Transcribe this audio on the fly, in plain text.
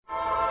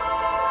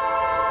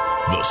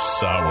The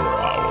Sour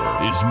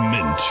Hour is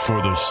meant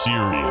for the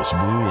serious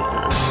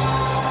brewer.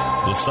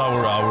 The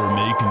Sour Hour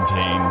may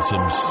contain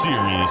some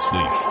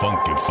seriously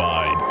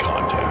funkified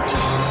content.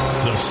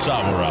 The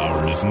Sour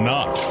Hour is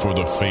not for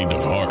the faint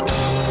of heart.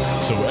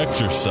 So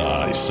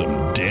exercise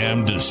some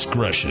damn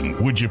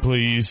discretion, would you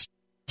please?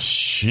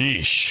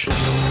 Sheesh.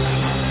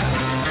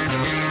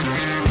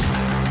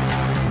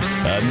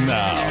 And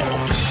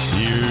now,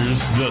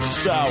 here's the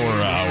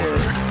Sour Hour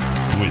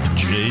with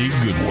Jay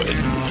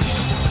Goodwin.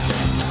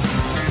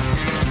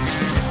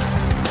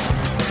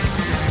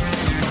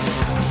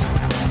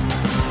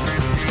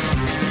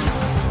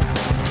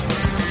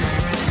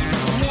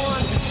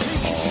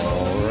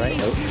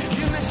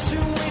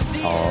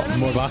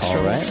 More box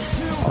All right.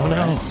 Oh,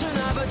 no.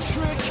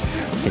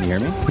 Can you hear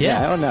me?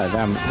 Yeah. Oh, no.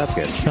 That's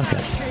good.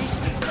 Okay.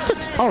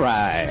 All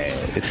right.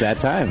 It's that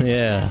time.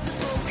 Yeah.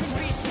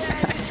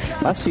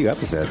 Last few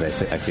episodes,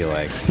 I feel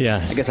like.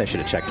 Yeah. I guess I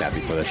should have checked that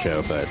before the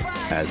show, but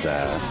as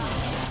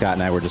Scott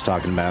and I were just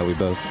talking about, we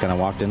both kind of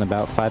walked in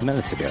about 5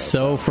 minutes ago.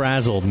 So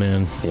frazzled,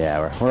 man. Yeah,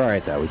 we're all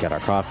right, though. We got our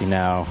coffee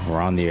now.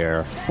 We're on the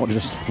air. We'll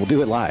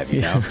do it live,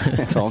 you know?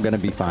 It's all going to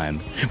be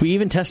fine. We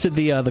even tested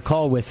the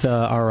call with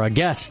our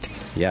guest.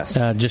 Yes.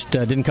 Just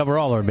didn't cover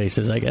all our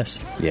bases, I guess.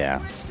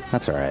 Yeah,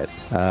 that's all right.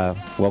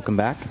 Welcome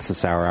back. It's the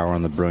Sour Hour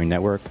on the Brewing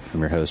Network.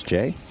 I'm your host,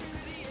 Jay,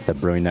 the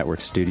Brewing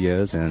Network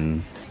Studios,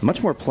 and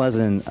much more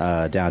pleasant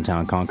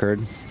downtown Concord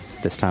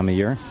this time of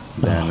year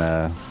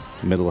than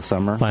middle of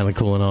summer. Finally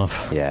cooling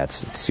off. Yeah,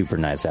 it's super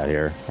nice out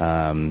here.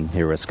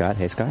 Here with Scott.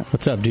 Hey, Scott.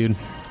 What's up, dude?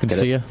 Good to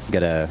see you.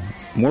 Got a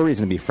more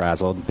reason to be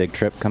frazzled. Big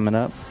trip coming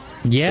up.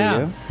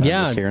 Yeah,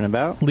 yeah. Just hearing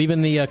about.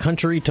 Leaving the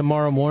country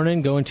tomorrow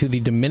morning, going to the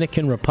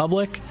Dominican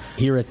Republic.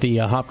 Here at the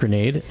Hop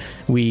Grenade,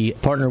 we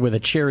partner with a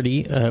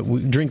charity.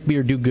 We Drink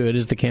Beer, Do Good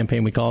is the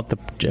campaign we call it.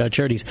 The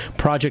charity's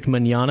Project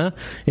Manana.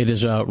 It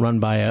is run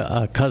by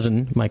a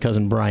cousin, my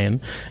cousin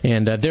Brian,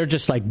 and they're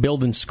just like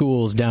building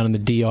schools down in the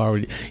DR.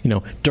 You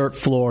know, dirt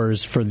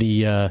floors for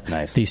the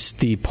nice.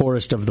 the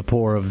poorest of the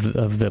poor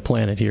of the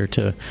planet here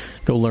to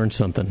go learn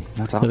something.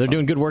 That's awesome. So they're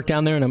doing good work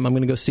down there, and I'm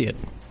going to go see it.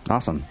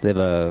 Awesome. They have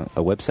a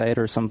website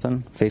or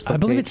something? Facebook I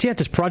believe page?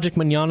 it's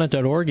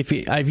projectmanana.org. If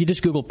you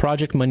just Google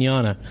Project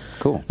Manana,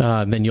 cool.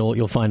 Then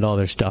you'll find all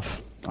their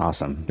stuff.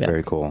 Awesome. Yeah.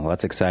 Very cool. Well,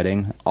 that's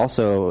exciting.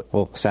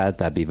 Also, sad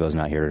that Bevo's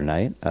not here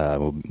tonight.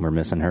 We're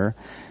missing her.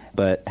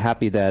 But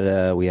happy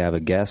that we have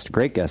a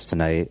great guest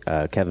tonight,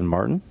 Kevin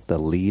Martin, the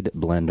lead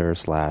blender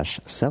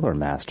 / cellar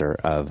master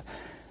of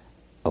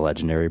a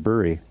legendary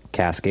brewery,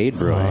 Cascade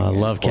Brewing. I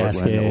love Portland,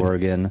 Cascade.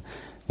 Oregon.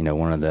 You know,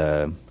 one of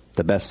the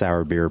best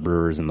sour beer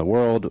brewers in the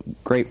world.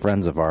 Great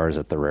friends of ours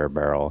at the Rare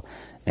Barrel,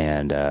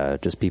 and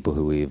just people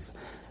who we've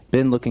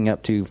been looking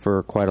up to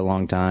for quite a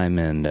long time,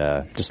 and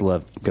just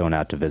love going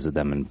out to visit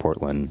them in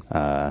Portland.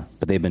 But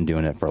they've been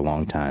doing it for a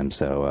long time,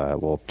 so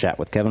we'll chat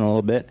with Kevin a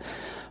little bit.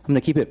 I'm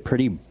going to keep it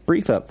pretty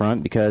brief up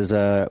front because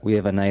we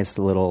have a nice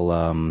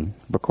little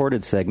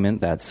recorded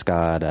segment that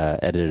Scott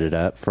edited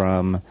up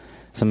from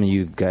some of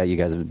you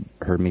guys have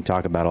heard me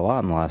talk about a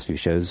lot in the last few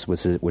shows,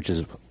 which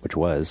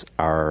was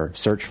our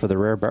search for the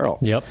Rare Barrel.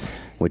 Yep.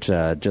 Which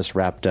just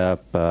wrapped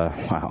up.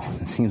 Wow,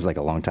 it seems like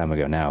a long time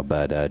ago now,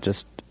 but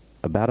just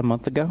about a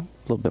month ago,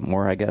 a little bit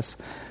more, I guess.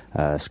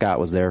 Scott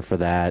was there for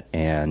that,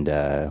 and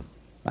I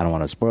don't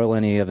want to spoil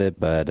any of it,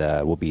 but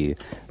we'll be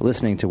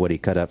listening to what he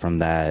cut up from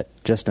that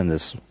just in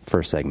this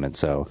first segment.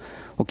 So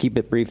we'll keep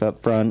it brief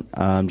up front.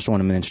 Just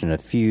want to mention a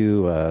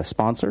few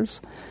sponsors.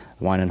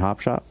 Wine and Hop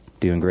Shop,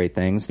 doing great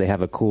things. They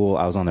have I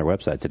was on their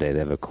website today. They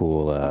have a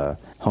cool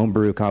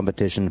homebrew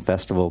competition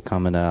festival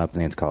coming up. I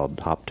think it's called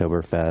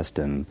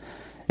Hoptoberfest, and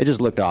it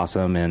just looked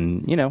awesome.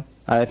 And, you know,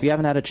 if you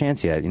haven't had a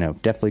chance yet, you know,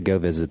 definitely go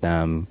visit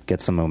them,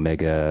 get some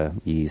Omega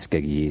yeast,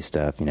 Giga yeast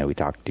stuff. You know, we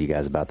talk to you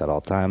guys about that all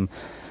the time.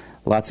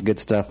 Lots of good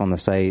stuff on the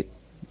site.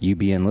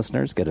 UBN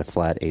listeners get a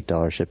flat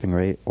 $8 shipping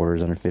rate.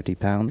 Orders under 50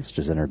 pounds.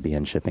 Just enter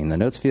BN shipping in the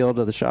notes field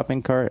of the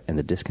shopping cart, and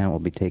the discount will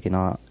be taken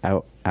out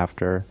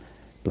after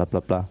blah,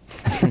 blah, blah.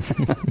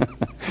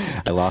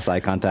 I lost eye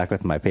contact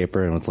with my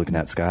paper and was looking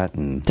at Scott.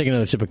 And take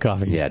another sip of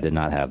coffee. Yeah, did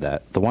not have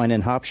that. The Wine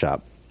and Hop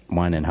Shop,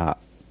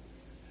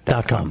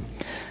 wineandhop.com.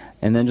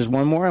 And then just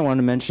one more I want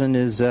to mention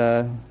is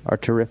our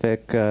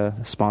terrific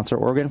sponsor,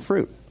 Oregon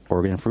Fruit.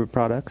 Oregon Fruit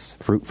Products,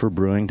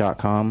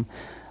 fruitforbrewing.com.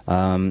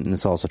 And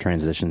this also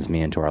transitions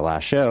me into our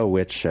last show,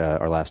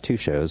 our last two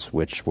shows,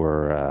 which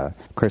were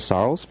Chris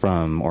Sarles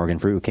from Oregon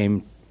Fruit, who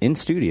came in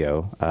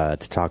studio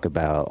to talk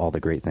about all the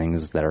great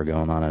things that are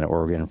going on at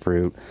Oregon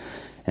Fruit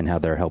and how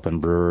they're helping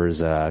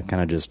brewers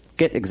kind of just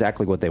get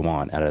exactly what they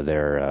want out of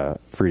their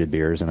fruited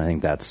beers. And I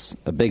think that's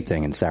a big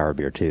thing in sour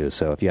beer, too.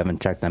 So if you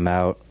haven't checked them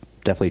out,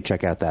 definitely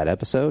check out that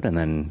episode and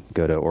then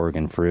go to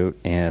Oregon Fruit.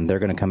 And they're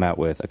going to come out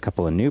with a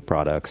couple of new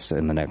products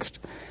in the next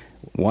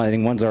one. I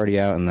think one's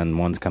already out, and then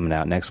one's coming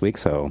out next week.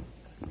 So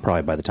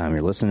probably by the time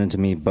you're listening to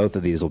me, both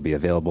of these will be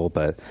available.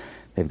 But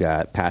they've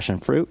got passion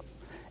fruit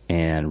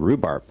and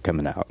rhubarb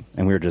coming out.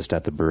 And we were just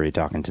at the brewery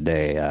talking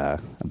today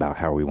about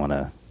how we want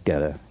to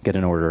get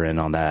an order in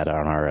on that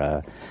on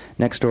our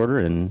next order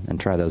and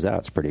try those out.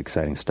 It's pretty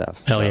exciting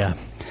stuff. Hell yeah.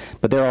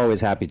 But they're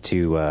always happy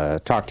to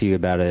talk to you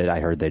about it. I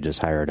heard they just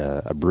hired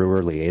a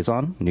brewer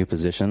liaison, new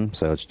position,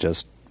 so it's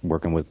just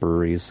working with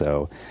breweries.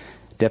 So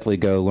definitely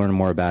go learn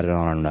more about it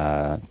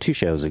on 2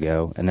 shows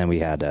ago. And then we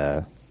had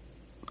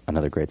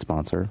another great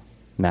sponsor,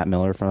 Matt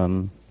Miller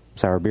from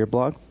Sour Beer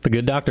Blog. The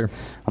Good Doctor.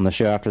 On the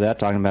show after that,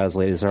 talking about his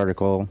latest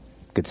article.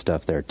 Good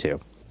stuff there, too.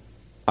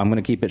 I'm going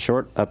to keep it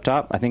short up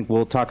top. I think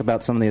we'll talk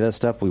about some of the other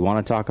stuff we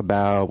want to talk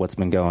about, what's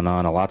been going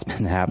on. A lot's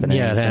been happening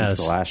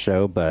since the last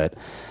show, but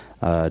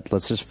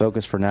let's just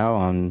focus for now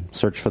on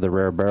Search for the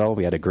Rare Barrel.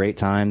 We had a great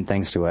time.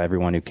 Thanks to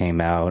everyone who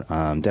came out.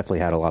 Definitely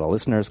had a lot of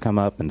listeners come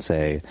up and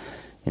say,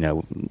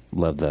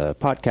 love the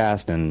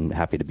podcast and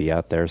happy to be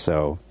out there.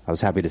 So I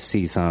was happy to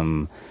see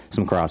some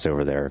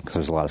crossover there because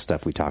there's a lot of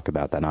stuff we talk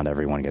about that not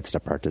everyone gets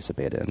to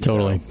participate in.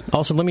 Totally. So.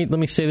 Also, let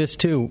me say this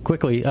too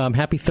quickly.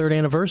 Happy 3rd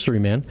anniversary,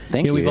 man.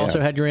 Thank you. We've also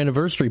had your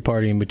anniversary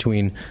party in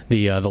between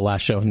the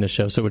last show and this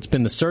show. So it's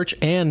been the Search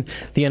and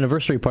the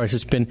anniversary parties.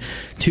 It's been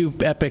 2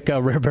 epic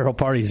Rare Barrel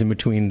parties in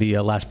between the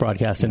last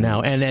broadcast and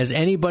now. And as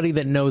anybody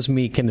that knows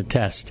me can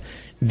attest,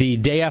 the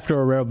day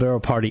after a Rare Barrel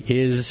party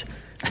is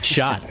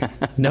shot.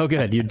 No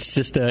good. It's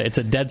just it's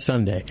a dead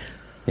Sunday.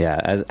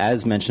 Yeah,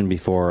 as mentioned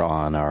before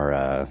on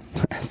our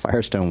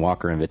Firestone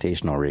Walker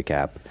Invitational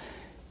recap,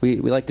 we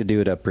like to do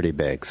it up pretty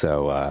big.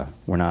 So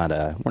we're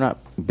not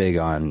big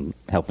on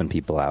helping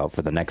people out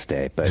for the next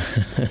day, but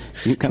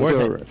you come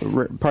to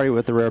a party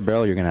with the Rare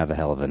Barrel, you're going to have a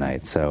hell of a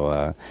night.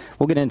 So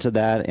we'll get into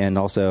that and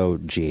also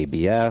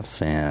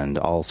GABF and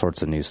all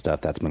sorts of new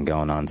stuff that's been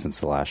going on since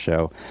the last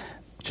show.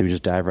 Should we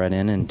just dive right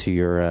into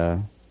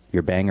your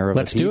banger of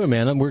Let's a piece? do it,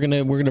 man. We're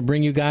gonna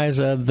bring you guys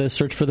the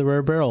Search for the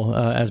Rare Barrel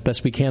as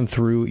best we can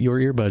through your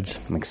earbuds.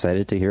 I'm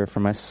excited to hear it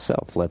for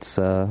myself. Let's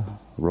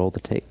roll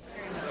the tape.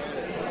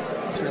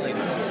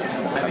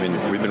 I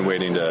mean, we've been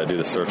waiting to do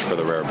the Search for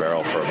the Rare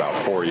Barrel for about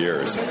 4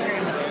 years.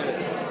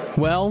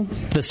 Well,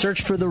 the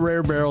Search for the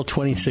Rare Barrel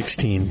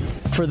 2016.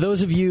 For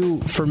those of you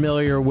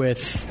familiar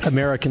with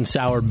American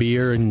sour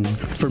beer and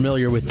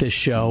familiar with this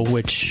show,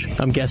 which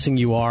I'm guessing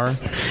you are,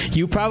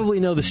 you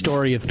probably know the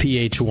story of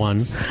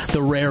PH1,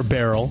 the Rare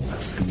Barrel.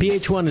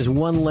 PH1 is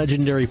one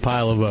legendary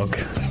pile of oak.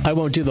 I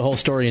won't do the whole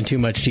story in too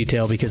much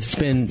detail because it's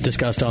been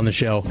discussed on the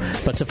show,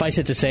 but suffice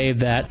it to say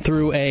that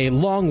through a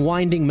long,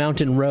 winding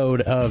mountain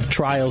road of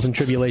trials and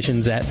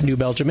tribulations at New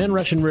Belgium and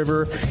Russian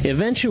River,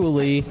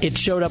 eventually it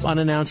showed up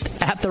unannounced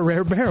at the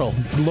Rare Barrel.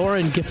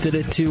 Lauren gifted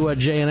it to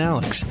Jay and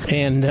Alex,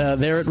 and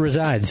there it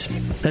resides.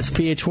 That's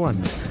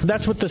PH1.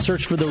 That's what the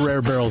Search for the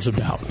Rare Barrel is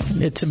about.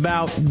 It's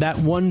about that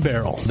one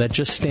barrel that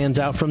just stands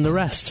out from the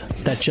rest,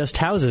 that just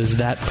houses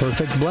that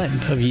perfect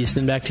blend of yeast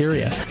and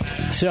bacteria.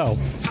 So,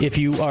 if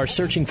you are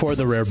searching for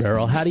the Rare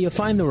Barrel, how do you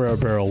find the Rare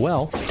Barrel?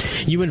 Well,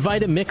 you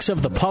invite a mix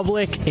of the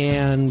public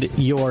and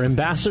your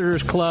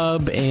ambassadors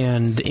club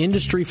and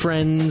industry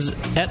friends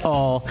et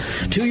al.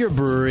 To your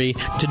brewery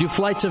to do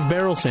flights of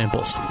barrel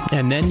samples,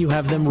 and then you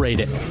have them rate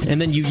it.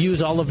 And then you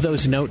use all of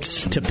those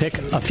notes to pick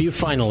a few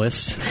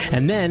finalists,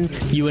 and then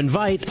you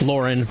invite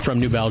Lauren from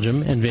New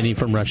Belgium and Vinny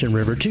from Russian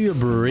River to your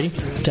brewery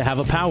to have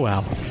a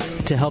powwow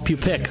to help you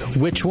pick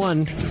which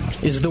one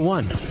is the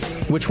one.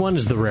 Which one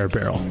is the Rare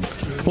Barrel?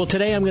 Well,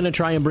 today I'm going to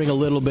try and bring a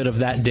little bit of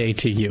that day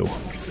to you.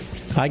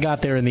 I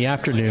got there in the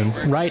afternoon,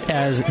 right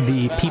as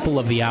the people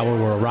of the hour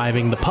were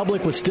arriving. The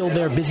public was still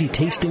there, busy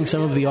tasting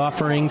some of the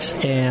offerings,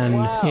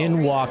 and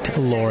in walked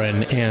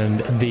Lauren. And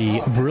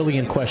the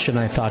brilliant question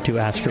I thought to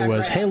ask her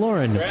was, "Hey,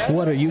 Lauren,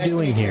 what are you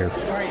doing here?"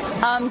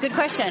 Good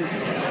question.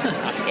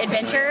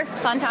 Adventure,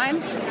 fun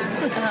times.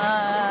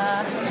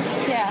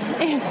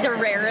 Yeah, the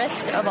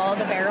rarest of all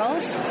the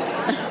barrels.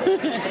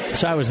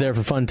 So I was there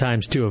for fun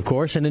times too, of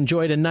course, and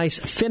enjoyed a nice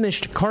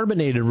finished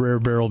carbonated Rare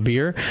Barrel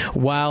beer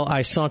while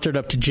I sauntered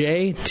up to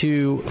Jay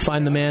to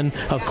find the man,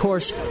 of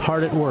course,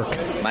 hard at work.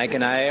 Mike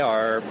and I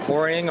are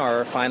pouring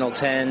our final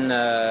 10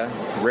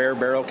 Rare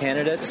Barrel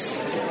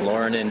candidates.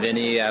 Lauren and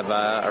Vinny have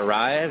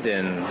arrived,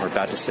 and we're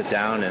about to sit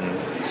down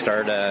and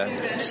start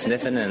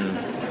sniffing and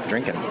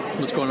drinking.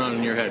 What's going on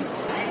in your head?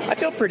 I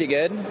feel pretty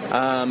good.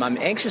 I'm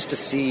anxious to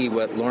see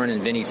what Lauren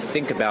and Vinny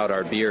think about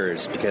our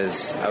beers,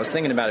 because I was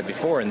thinking about it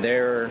before, and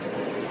their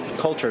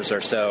cultures are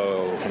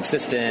so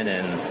consistent,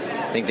 and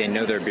I think they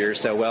know their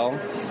beers so well,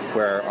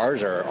 where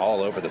ours are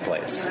all over the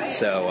place.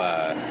 So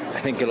I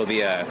think it'll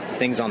be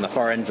things on the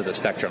far ends of the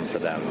spectrum for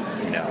them.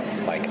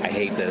 Like, I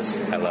hate this,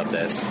 I love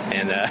this,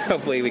 and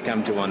hopefully we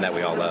come to one that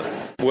we all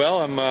love.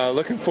 Well, I'm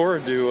looking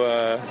forward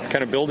to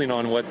kind of building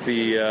on what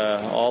the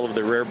all of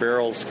the Rare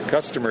Barrels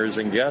customers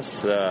and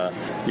guests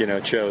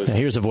chose. Now,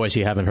 here's a voice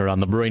you haven't heard on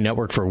the Brewing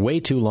Network for way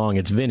too long.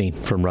 It's Vinny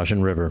from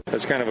Russian River.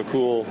 It's kind of a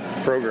cool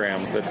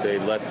program that they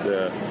let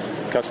the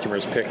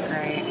customers pick,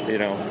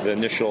 the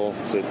initial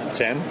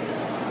 10,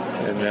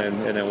 and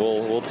then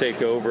we'll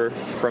take over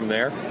from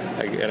there.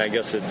 And I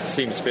guess it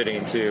seems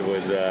fitting too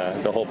with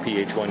the whole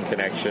PH1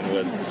 connection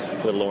with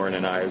Lauren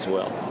and I as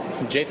well.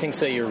 Jay thinks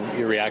that your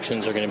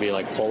reactions are going to be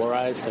like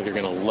polarized, like you're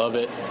going to love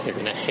it, you're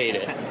going to hate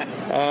it.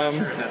 I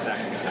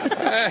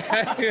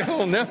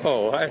don't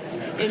know.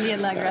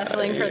 Indian leg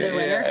wrestling for the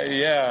winner?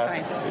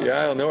 Yeah, I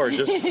don't know.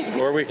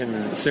 Or we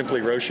can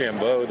simply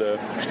Rochambeau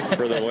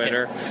for the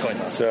winner.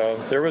 So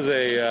there was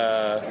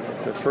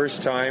the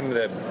first time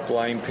that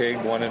Blind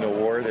Pig won an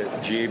award at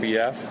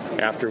GABF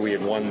after we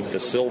had won the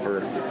silver.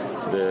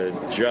 The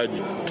judge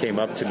came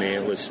up to me,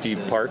 it was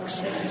Steve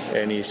Parks,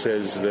 and he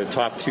says the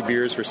top 2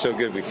 beers were so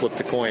good we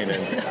flipped a coin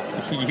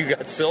and you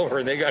got silver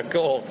and they got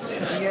gold.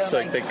 It's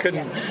like they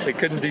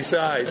couldn't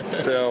decide.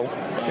 So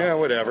yeah,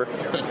 whatever.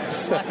 Luck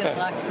is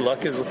luck.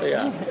 Luck is,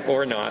 yeah,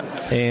 or not.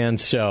 And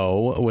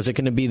so, was it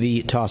going to be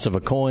the toss of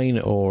a coin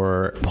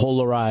or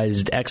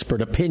polarized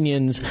expert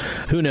opinions?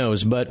 Who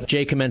knows? But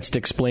Jay commenced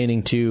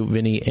explaining to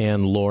Vinny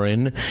and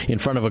Lauren in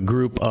front of a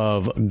group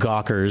of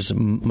gawkers,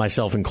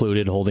 myself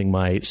included, holding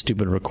my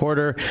stupid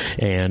recorder,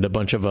 and a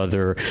bunch of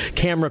other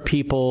camera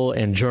people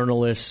and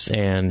journalists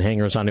and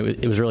hangers-on.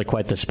 It was really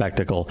quite the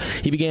spectacle.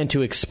 He began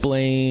to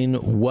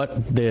explain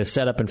what the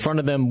setup in front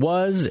of them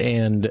was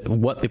and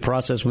what the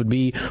process would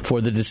be for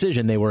the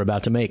decision they were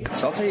about to make.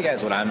 So I'll tell you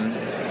guys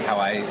how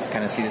I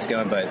kind of see this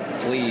going, but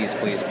please,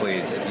 please,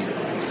 please, if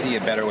you see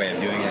a better way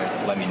of doing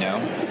it, let me know.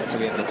 So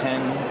we have the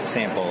 10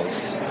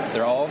 samples.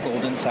 They're all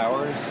golden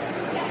sours.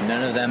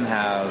 None of them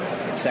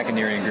have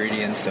secondary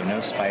ingredients, so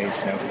no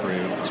spice, no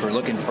fruit. So we're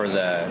looking for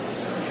the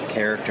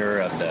character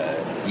of the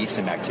yeast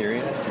and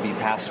bacteria to be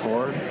passed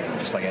forward,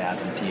 just like it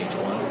has in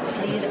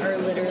PH1. These are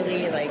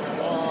literally like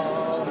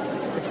all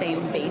the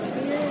same base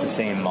beer? It's the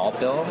same malt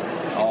bill,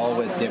 all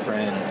with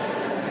different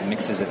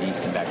mixes of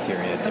yeast and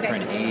bacteria,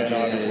 different ages.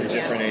 And obviously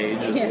different age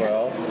as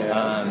well.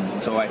 Yeah.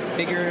 So I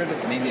figured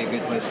maybe a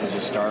good place to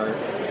just start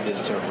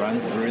is to run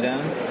through them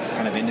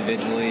kind of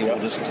individually. We'll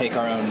just take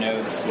our own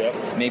notes,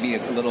 maybe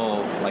a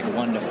little like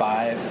 1 to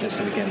 5, just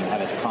so we can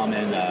have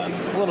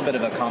a little bit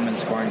of a common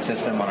scoring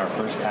system on our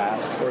first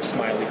pass. Or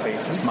smiley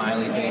faces.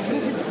 Smiley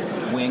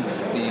faces. Wink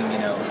being,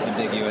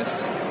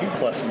 ambiguous.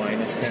 Plus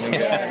minus kind of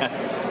guy.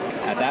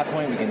 At that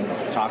point, we can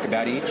talk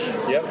about each.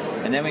 Yep.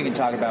 And then we can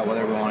talk about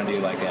whether we want to do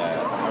like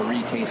a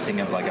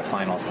retasting of like a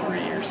final 3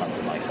 or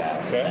something like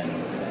that. Okay.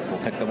 And we'll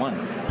pick the one.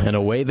 And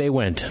away they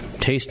went,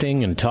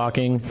 tasting and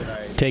talking,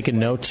 taking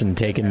notes and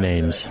taking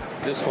names.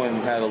 This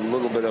one had a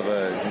little bit of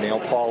a nail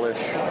polish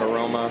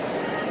aroma,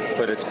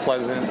 but it's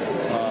pleasant.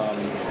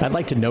 I'd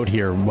like to note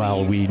here,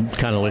 while we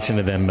kind of listen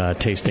to them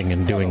tasting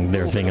and doing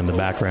their thing in the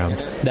background,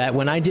 that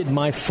when I did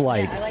my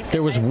flight,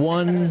 there was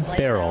one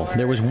barrel,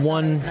 there was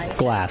one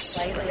glass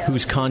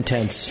whose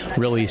contents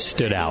really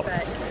stood out.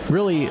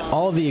 Really,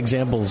 all of the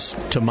examples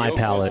to my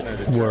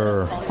palate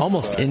were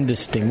almost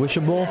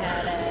indistinguishable.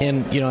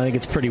 And, I think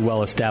it's pretty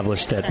well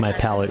established that my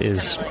palate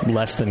is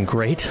less than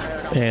great.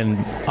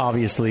 And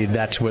obviously,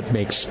 that's what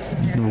makes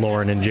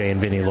Lauren and Jay and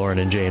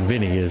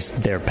Vinny is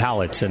their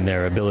palates and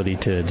their ability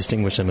to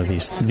distinguish some of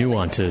these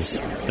nuances.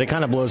 It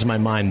kind of blows my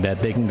mind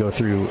that they can go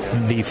through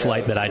the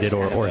flight that I did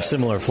or a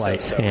similar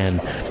flight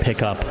and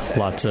pick up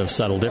lots of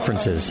subtle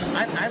differences.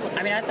 I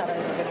thought it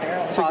was a good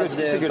barrel.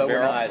 Positive, good but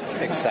barrel. We're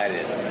not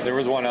excited. There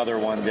was one other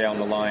one down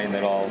the line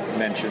that I'll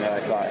mention that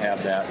I thought had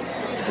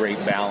that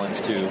great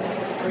balance too.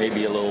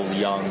 Maybe a little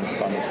young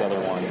on this other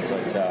one,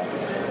 but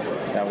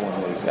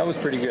that was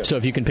pretty good. So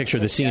if you can picture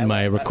the scene,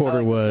 my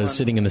recorder was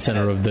sitting in the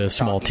center of the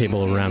small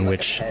table around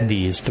which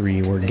these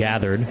 3 were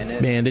gathered,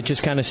 and it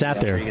just kind of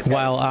sat there,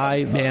 while I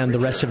and the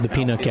rest of the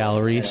peanut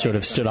gallery sort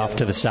of stood off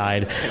to the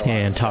side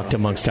and talked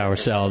amongst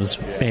ourselves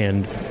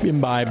and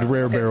imbibed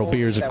rare barrel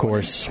beers, of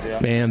course,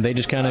 and they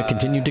just kind of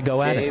continued to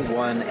go at it.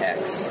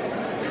 J1X.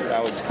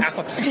 That was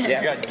out. You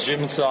got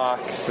gym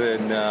socks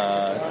and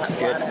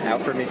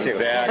out for me too.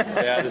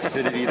 Bad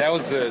acidity. That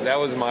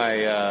was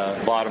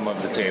my bottom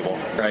of the table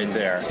right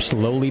there.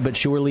 Slowly but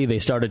surely, they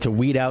started to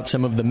weed out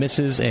some of the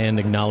misses and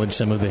acknowledge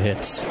some of the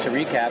hits. To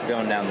recap,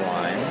 going down the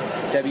line,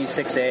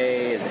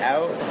 W6A is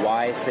out,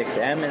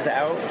 Y6M is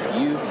out,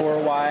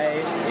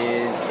 U4Y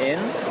is in,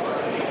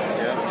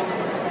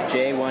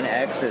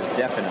 J1X is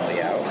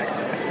definitely out.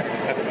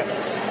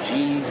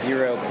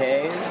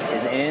 G0K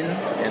is in,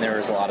 and there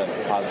was a lot of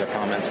positive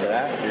comments for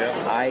that.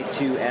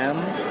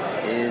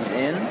 I2M is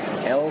in.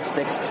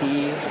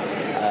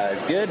 L6T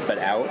is good, but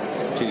out,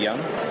 too young.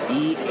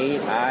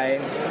 E8I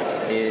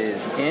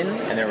is in,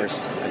 and there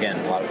was, again,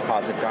 a lot of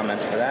positive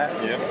comments for that.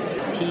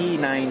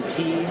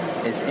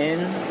 P9T is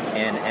in,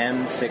 and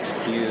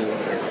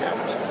M6Q is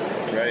out.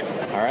 Right.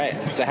 All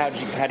right. So how do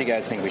you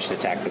guys think we should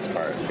attack this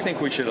part? I think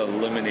we should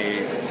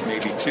eliminate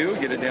maybe 2,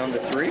 get it down to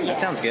 3.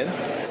 That sounds good.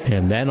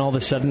 And then all of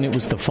a sudden it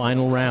was the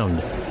final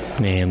round.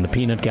 And the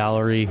peanut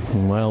gallery,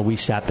 well, we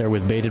sat there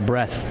with bated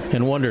breath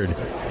and wondered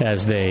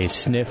as they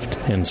sniffed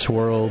and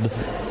swirled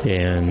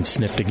and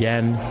sniffed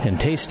again and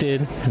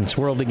tasted and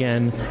swirled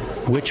again,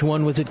 which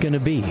one was it going to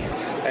be?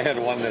 I had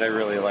one that I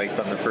really liked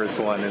on the first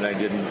one, and I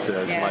didn't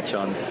as much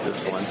on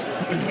this one.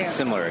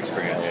 Similar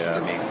experience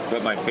to me.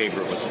 But my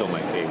favorite was still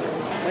my favorite.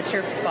 What's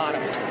your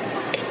bottom?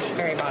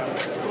 Very bottom.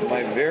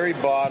 My very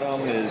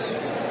bottom is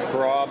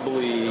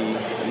probably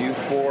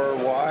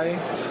U4Y.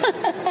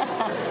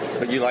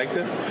 But you liked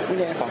it?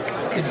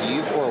 Yeah. Is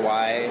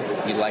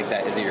U4Y, you like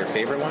that? Is it your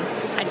favorite one?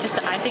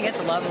 I think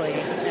it's lovely.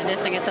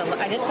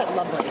 I just put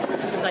lovely.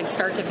 Like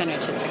start to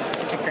finish,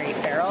 it's a great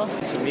barrel.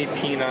 To me,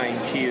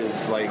 P9T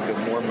is like a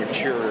more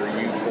mature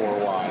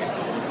U4Y.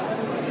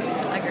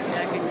 I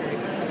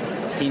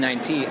agree.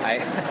 P9T,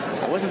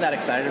 I wasn't that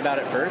excited about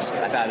it first.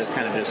 I thought it was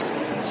kind of just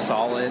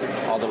solid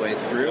all the way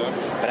through.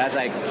 But as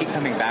I keep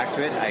coming back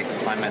to it, I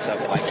find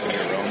myself liking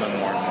the aroma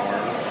more and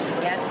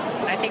more. Yeah,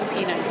 I think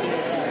P9T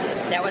is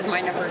that was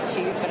my number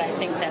 2, but I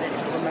think that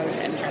it's the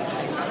most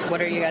interesting. What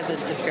are you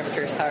guys'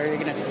 descriptors? How are you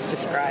going to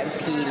describe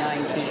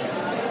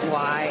P9T?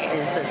 Why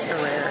is this the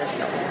rarest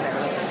of the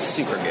barrels?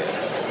 Super good.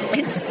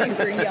 It's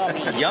super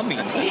yummy. Yummy.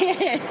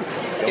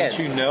 Don't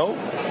you know?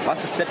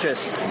 Lots of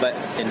citrus, but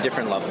in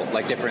different levels,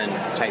 like different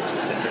types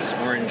of citrus.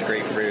 Orange,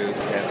 grapefruit.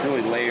 Yeah, it's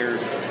really layered.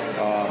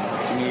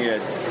 To me,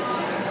 it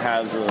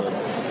has a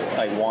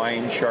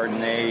wine,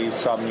 Chardonnay,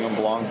 Sauvignon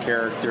Blanc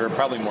character.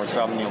 Probably more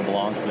Sauvignon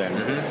Blanc than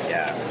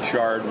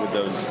Chard with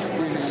those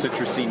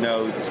citrusy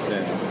notes.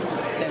 And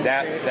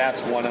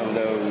that's one of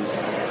those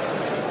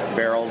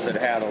barrels that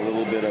had a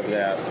little bit of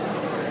that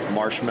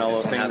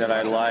marshmallow thing that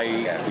I like,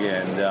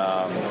 and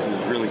it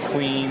was really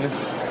clean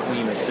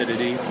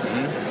acidity,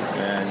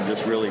 and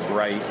just really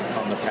bright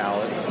on the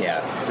palate.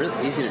 Yeah,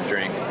 really easy to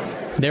drink.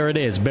 There it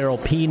is, barrel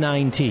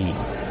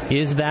P9T.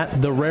 Is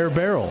that the rare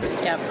barrel?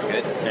 Yep.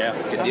 Good. Yeah.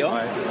 Good deal?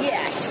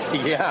 Yes.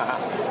 Yeah.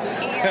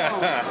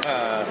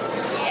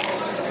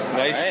 Yes.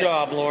 Nice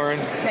job, Lauren.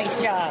 Nice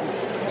job.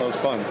 That was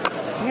fun.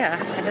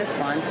 Yeah, it is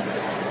fun.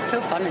 It's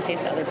so fun to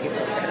taste other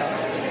people's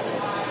barrels.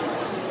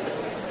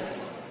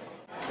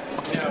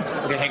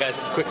 Okay, hey guys,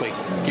 quickly,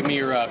 give me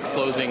your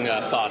closing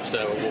thoughts,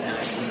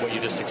 what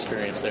you just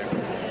experienced there.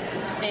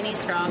 Vinny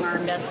strong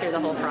armed us through the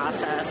whole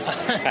process.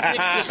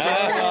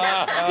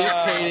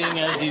 Dictating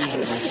as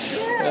usual.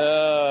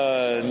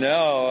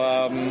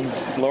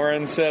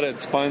 Lauren said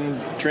it's fun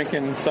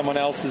drinking someone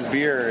else's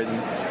beer,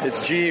 and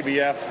it's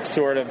GABF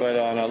sort of, but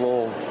on a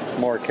little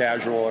more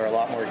casual or a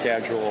lot more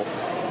casual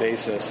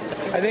basis.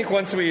 I think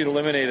once we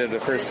eliminated the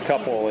first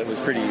couple, it was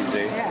pretty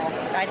easy.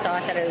 Yeah, I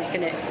thought that it was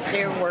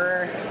there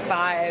were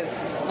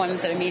 5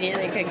 ones that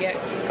immediately could get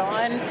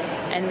gone,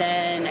 and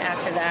then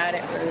after that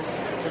it was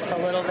just a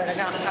little bit of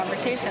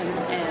conversation,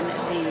 and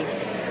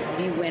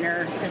the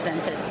winner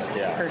presented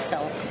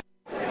herself.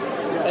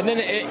 And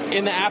then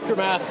in the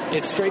aftermath,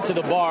 it's straight to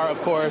the bar,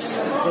 of course,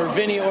 where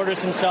Vinny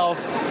orders himself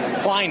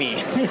Pliny.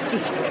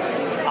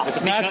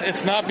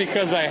 It's not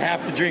because I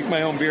have to drink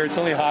my own beer. It's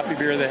only hoppy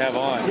beer they have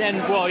on. You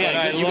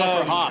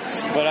go for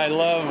hops. But I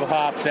love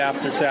hops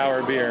after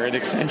sour beer. It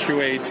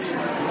accentuates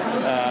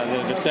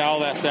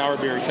that sour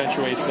beer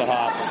accentuates the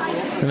hops.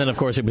 And then, of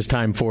course, it was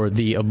time for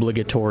the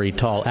obligatory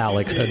Tall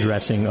Alex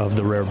addressing of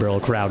the Rare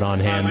Barrel crowd on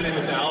hand. My name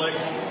is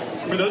Alex.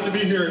 For those of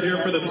you who are here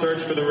for the search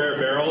for the Rare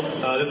Barrel,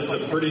 this is a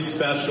pretty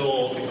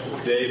special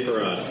day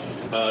for us.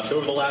 So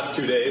over the last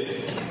 2 days,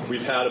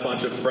 we've had a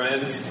bunch of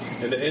friends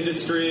in the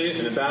industry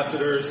and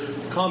ambassadors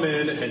come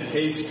in and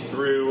taste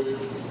through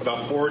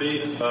about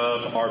 40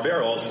 of our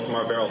barrels from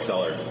our barrel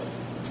cellar.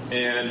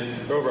 And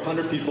there were over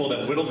 100 people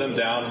that whittled them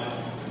down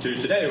to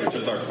today, which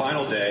is our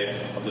final day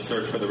of the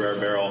search for the Rare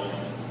Barrel,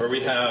 where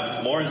we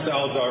have Lauren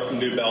Salazar from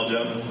New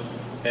Belgium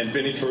and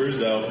Vinny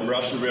Teruzzo from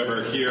Russian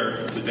River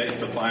here to taste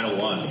the final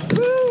ones.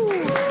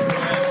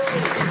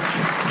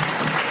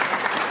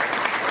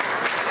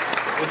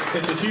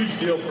 It's a huge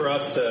deal for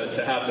us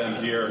to have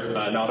them here,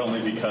 not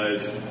only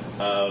because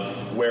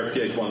of where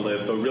PH1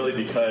 lived, but really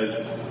because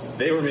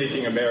they were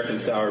making American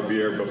sour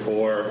beer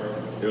before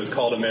it was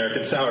called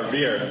American sour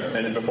beer,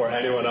 and before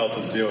anyone else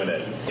was doing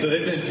it. So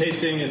they've been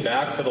tasting it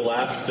back for the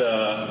last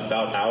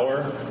about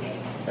hour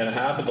and a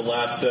half of the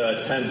last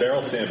 10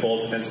 barrel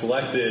samples and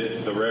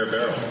selected the Rare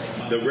Barrel.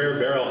 The Rare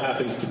Barrel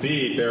happens to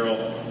be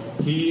barrel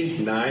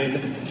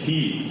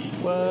P9T.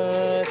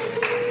 What?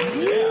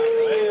 Yeah.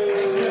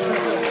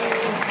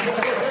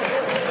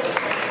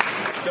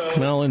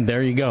 Well, and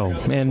there you go.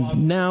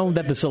 And now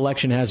that the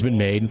selection has been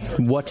made,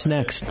 what's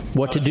next?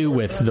 What to do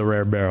with the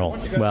Rare Barrel?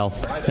 Well,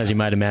 as you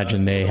might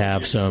imagine, they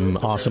have some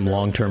awesome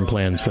long-term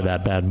plans for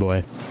that bad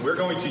boy. We're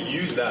going to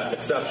use that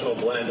exceptional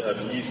blend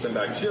of yeast and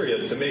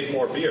bacteria to make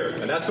more beer,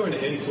 and that's going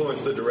to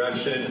influence the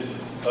direction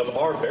of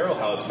our barrel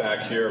house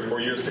back here for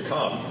years to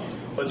come.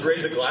 Let's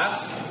raise a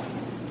glass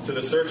to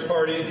the search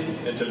party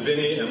and to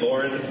Vinny and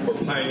Lauren for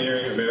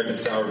pioneering American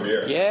sour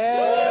beer.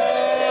 Yeah!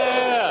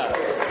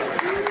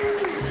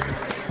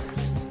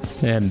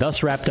 And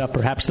thus wrapped up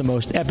perhaps the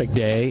most epic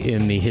day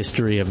in the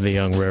history of the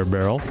Young Rare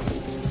Barrel.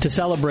 To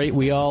celebrate,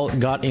 we all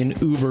got in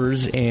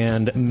Ubers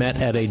and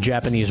met at a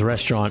Japanese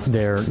restaurant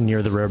there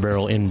near the Rare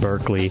Barrel in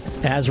Berkeley,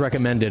 as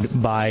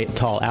recommended by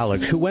Tall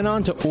Alex, who went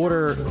on to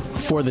order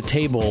for the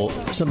table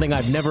something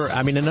I've never,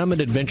 and I'm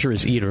an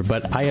adventurous eater,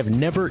 but I have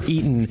never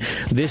eaten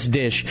this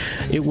dish.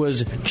 It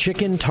was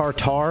chicken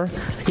tartare.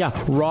 Yeah,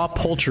 raw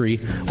poultry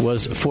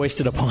was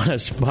foisted upon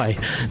us by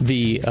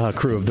the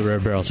crew of the Rare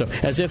Barrel. So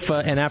as if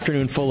an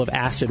afternoon full of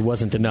acid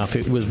wasn't enough,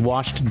 it was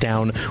washed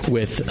down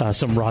with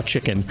some raw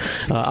chicken,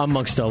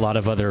 amongst a lot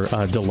of other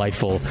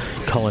delightful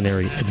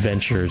culinary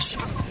adventures.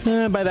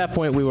 By that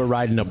point, we were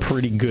riding a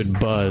pretty good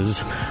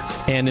buzz.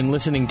 And in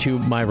listening to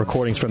my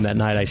recordings from that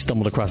night, I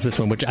stumbled across this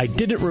one, which I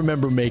didn't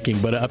remember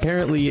making, but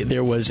apparently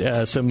there was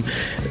some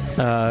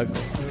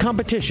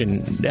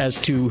competition as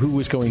to who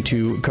was going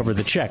to cover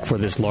the check for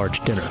this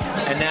large dinner.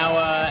 And now,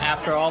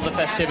 after all the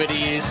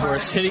festivities, we're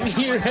sitting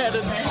here at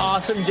an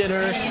awesome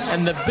dinner,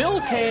 and the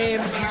bill came,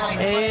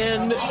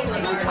 and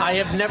I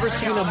have never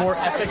seen a more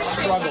epic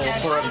struggle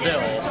for a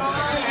bill.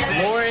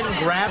 Lauren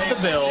grabbed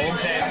the bill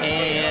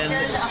and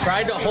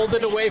tried to hold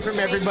it away from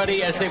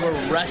everybody as they were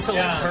wrestling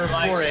her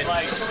for it.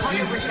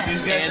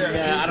 And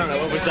I don't know,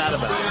 what was that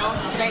about?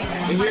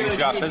 Things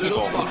got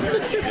physical.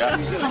 Yeah.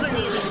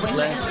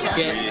 Let's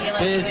get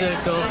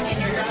physical.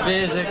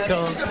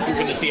 You're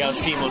going to see how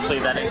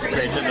seamlessly that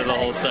integrates into the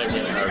whole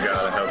segment. Oh,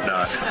 God, I hope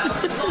not.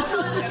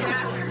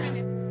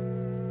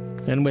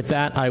 And with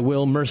that, I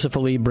will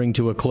mercifully bring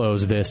to a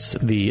close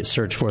the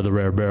search for the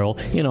Rare Barrel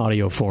in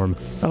audio form.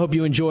 I hope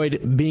you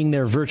enjoyed being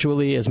there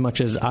virtually as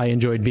much as I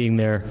enjoyed being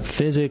there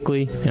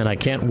physically, and I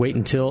can't wait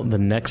until the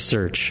next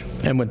search.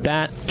 And with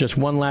that, just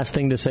one last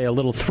thing to say, a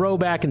little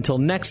throwback until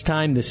next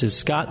time. This is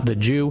Scott the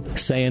Jew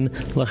saying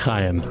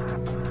L'chaim.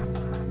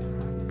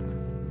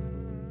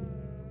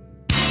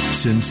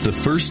 Since the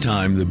first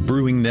time the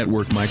Brewing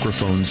Network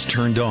microphones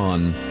turned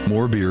on,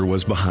 More Beer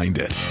was behind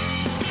it.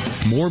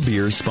 More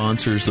Beer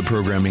sponsors the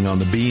programming on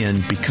the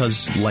BN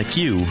because, like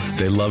you,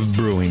 they love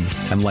brewing.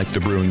 And like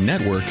the Brewing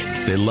Network,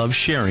 they love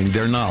sharing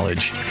their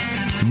knowledge.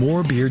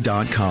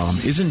 Morebeer.com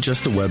isn't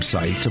just a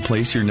website to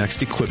place your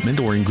next equipment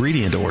or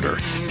ingredient order.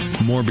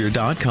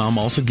 Morebeer.com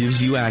also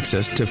gives you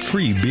access to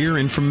free beer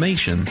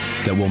information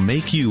that will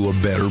make you a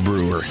better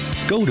brewer.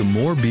 Go to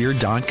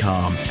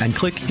morebeer.com and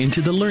click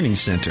into the Learning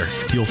Center.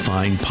 You'll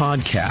find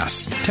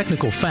podcasts,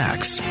 technical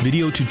facts,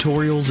 video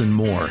tutorials, and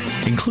more,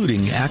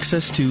 including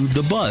access to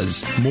The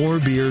Buzz, More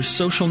Beer's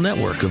social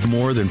network of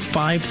more than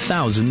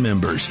 5,000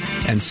 members.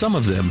 And some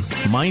of them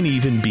might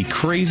even be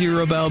crazier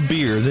about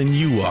beer than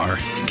you are.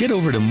 Get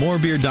over to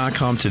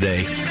morebeer.com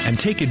today and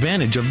take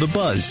advantage of The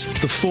Buzz,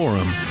 the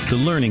forum, the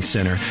Learning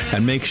Center,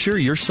 and make sure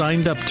you're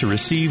signed up to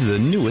receive the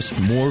newest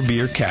More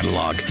Beer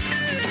catalog.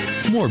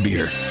 More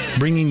Beer,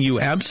 bringing you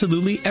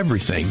absolutely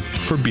everything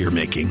for beer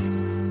making.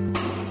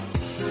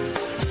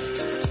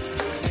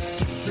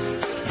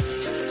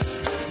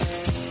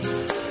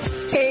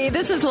 Hey,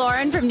 this is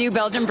Lauren from New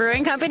Belgium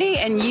Brewing Company,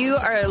 and you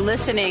are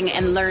listening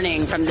and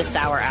learning from the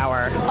Sour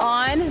Hour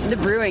on the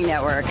Brewing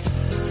Network.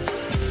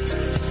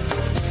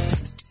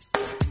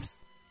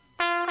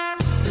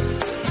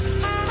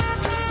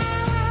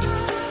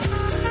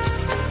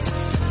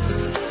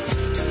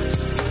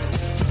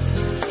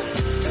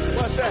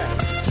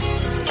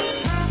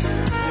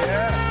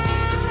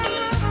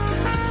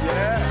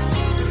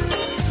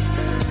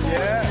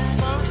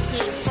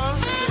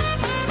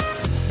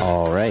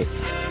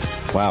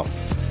 Wow,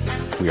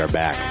 we are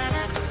back.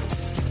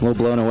 A little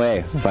blown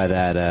away by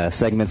that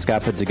segment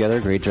Scott put together.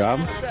 Great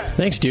job.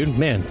 Thanks, dude.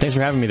 Man, thanks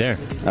for having me there.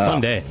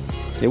 Fun day.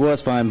 It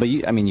was fun, but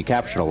you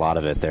captured a lot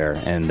of it there.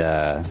 And,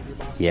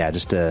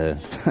 just to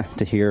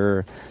to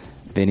hear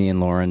Vinny and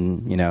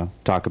Lauren,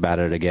 talk about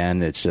it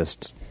again, it's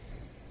just,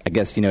 I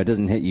guess, it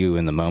doesn't hit you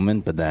in the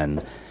moment, but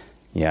then,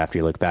 after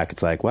you look back,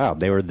 it's like, wow,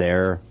 they were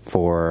there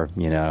for,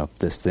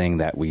 this thing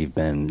that we've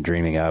been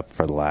dreaming up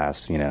for the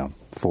last,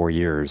 4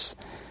 years.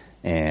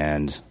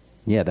 And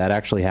that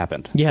actually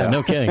happened. Yeah, so.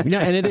 No kidding.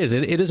 Yeah, and it is.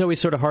 It is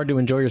always sort of hard to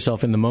enjoy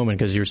yourself in the moment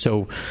because you're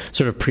so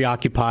sort of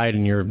preoccupied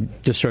and you're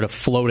just sort of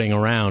floating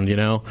around,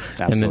 Absolutely.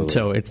 And then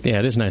so it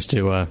is nice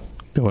to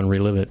go and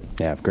relive it.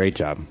 Yeah, great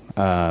job.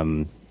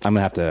 I'm going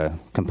to have to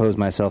compose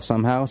myself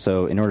somehow.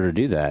 So in order to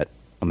do that,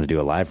 I'm going to do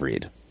a live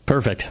read.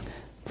 Perfect.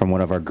 From one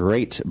of our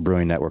great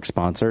Brewing Network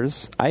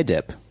sponsors,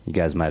 iDip. You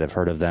guys might have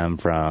heard of them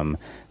from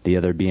the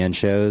other BN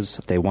shows.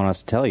 They want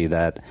us to tell you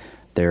that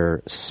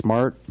their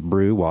Smart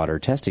Brew Water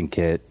testing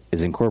kit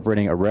is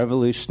incorporating a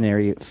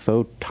revolutionary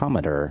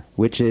photometer,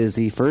 which is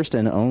the first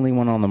and only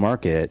one on the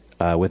market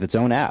with its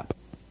own app.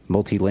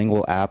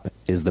 Multilingual app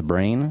is the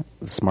brain.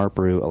 The Smart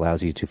Brew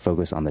allows you to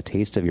focus on the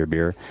taste of your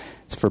beer.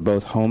 It's for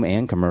both home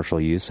and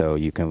commercial use, so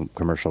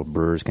commercial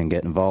brewers can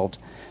get involved.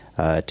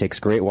 It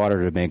takes great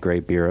water to make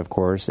great beer, of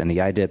course, and the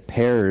iDip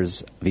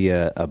pairs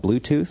via the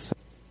Bluetooth.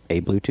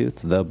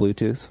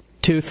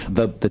 Tooth.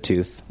 The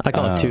tooth. I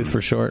call it tooth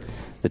for short.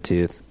 The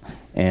tooth.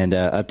 And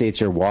updates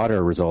your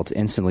water results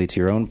instantly to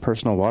your own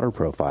personal water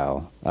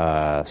profile.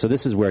 So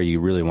this is where you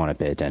really want to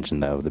pay attention,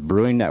 though. The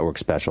Brewing Network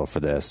special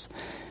for this.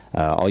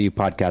 All you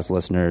podcast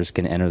listeners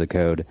can enter the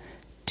code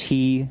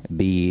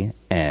TBN10,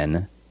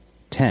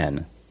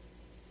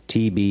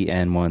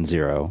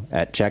 TBN10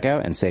 at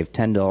checkout and save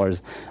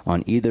 $10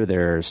 on either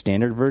their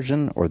standard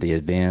version or the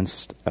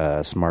advanced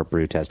Smart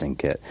Brew testing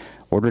kit.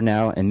 Order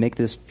now and make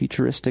this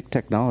futuristic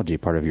technology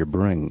part of your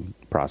brewing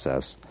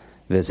process.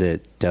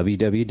 Visit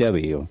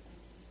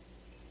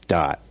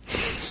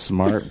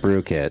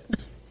www.smartbrewkit.com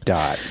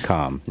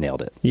Com.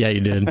 Nailed it. Yeah, you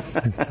did.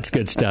 It's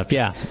good stuff.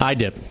 Yeah,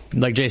 iDip.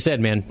 Like Jay said,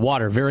 man,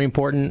 water, very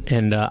important.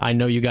 And I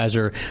know you guys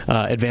are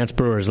advanced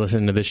brewers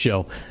listening to this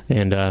show,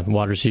 and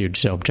water's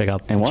huge. So check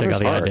out the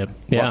iDip.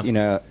 Yeah.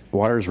 Well,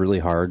 water is really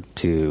hard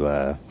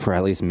to, for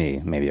at least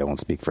me, maybe I won't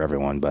speak for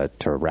everyone, but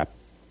to wrap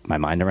my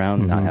mind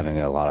around, not having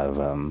a lot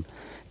of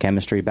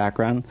chemistry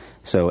background.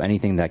 So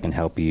anything that can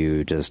help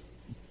you just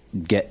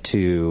get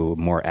to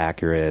more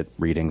accurate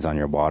readings on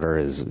your water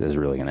is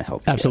really going to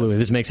help. Absolutely.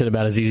 This makes it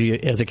about as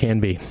easy as it can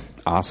be.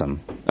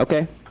 Awesome.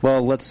 Okay.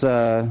 Well, let's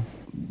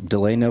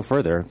delay no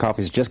further.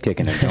 Coffee's just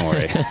kicking in, don't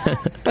worry.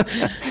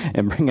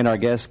 And bring in our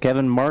guest,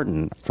 Kevin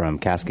Martin from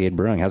Cascade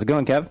Brewing. How's it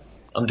going, Kev?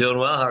 I'm doing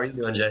well. How are you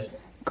doing, Jay?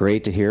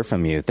 Great to hear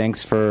from you.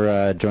 Thanks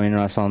for joining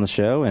us on the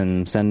show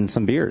and sending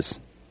some beers.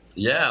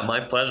 Yeah, my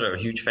pleasure. A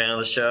huge fan of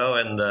the show,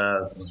 and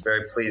was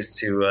very pleased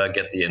to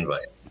get the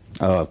invite.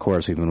 Oh, of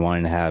course. We've been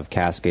wanting to have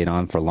Cascade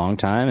on for a long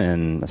time,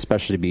 and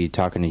especially to be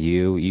talking to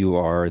you. You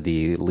are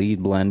the lead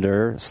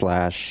blender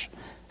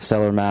 /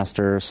 cellar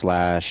master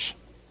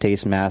 /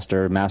 taste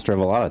master of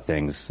a lot of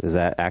things. Is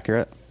that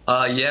accurate?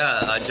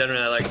 Generally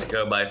I like to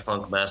go by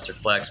Funkmaster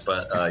Flex,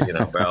 but,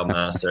 barrel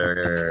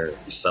master,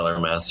 cellar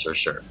master,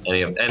 sure.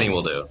 Any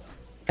will do.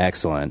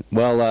 Excellent.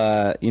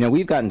 Well,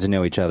 we've gotten to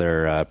know each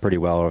other pretty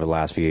well over the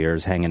last few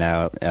years, hanging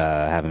out,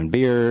 having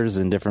beers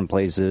in different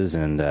places,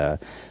 and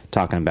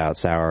talking about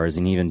sours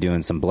and even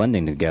doing some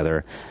blending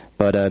together.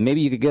 But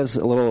maybe you could give us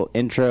a little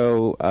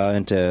intro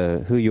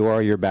into who you are,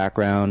 your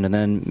background, and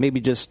then maybe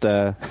just,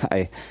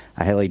 I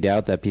highly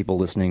doubt that people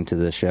listening to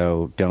the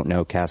show don't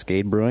know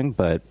Cascade Brewing,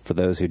 but for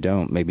those who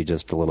don't, maybe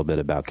just a little bit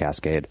about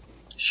Cascade.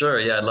 Sure,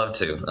 yeah, I'd love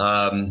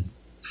to.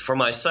 For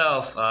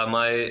myself,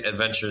 my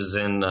adventures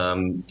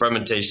in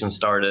fermentation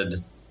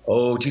started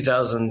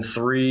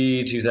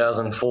 2003,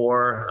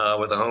 2004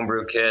 with a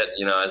homebrew kit,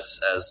 as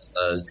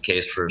is the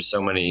case for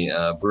so many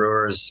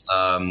brewers,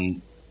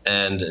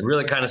 and it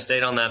really kind of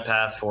stayed on that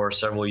path for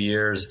several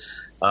years.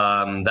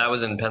 That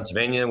was in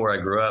Pennsylvania, where I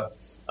grew up,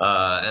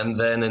 and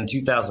then in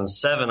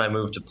 2007 I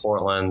moved to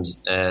Portland,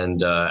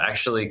 and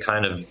actually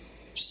kind of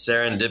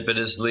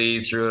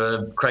serendipitously through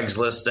a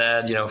Craigslist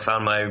ad,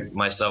 found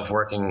myself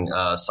working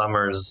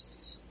summers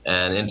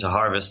and into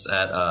harvest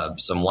at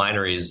some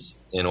wineries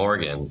in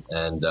Oregon,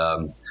 and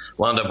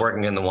wound up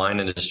working in the wine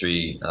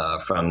industry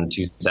from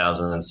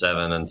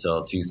 2007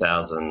 until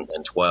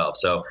 2012.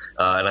 So,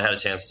 and I had a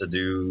chance to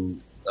do,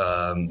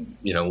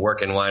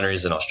 work in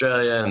wineries in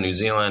Australia and New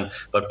Zealand,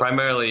 but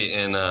primarily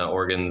in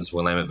Oregon's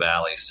Willamette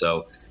Valley.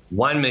 So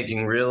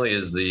winemaking really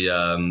is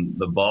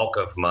the bulk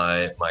of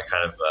my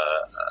kind of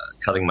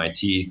cutting my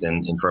teeth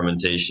in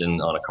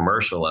fermentation on a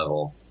commercial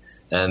level.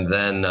 And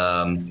then,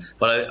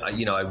 but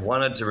I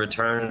wanted to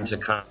return to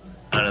kind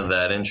of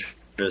that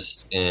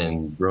interest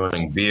in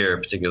brewing beer,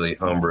 particularly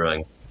home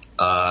brewing,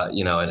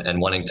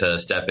 and wanting to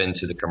step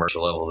into the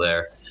commercial level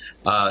there.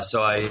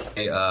 So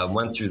I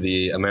went through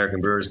the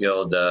American Brewers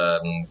Guild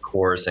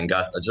course and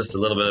got just a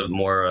little bit of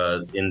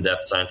more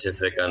in-depth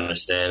scientific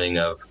understanding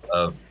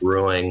of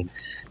brewing.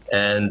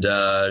 And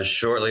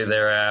shortly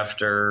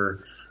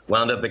thereafter,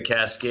 wound up at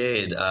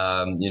Cascade.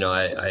 I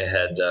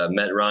had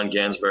met Ron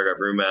Gansberg, our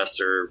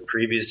brewmaster,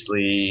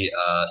 previously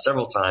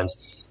several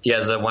times. He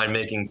has a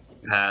winemaking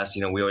past.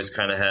 We always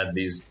kind of had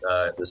these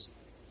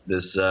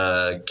this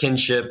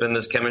kinship and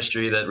this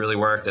chemistry that really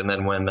worked. And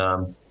then when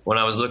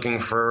I was looking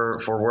for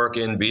work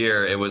in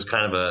beer, it was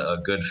kind of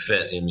a good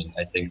fit. I mean,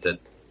 I think that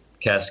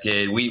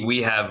Cascade,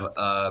 we have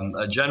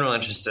a general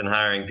interest in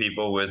hiring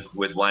people with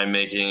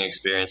winemaking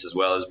experience as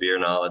well as beer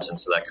knowledge, and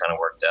so that kind of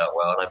worked out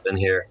well. And I've been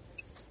here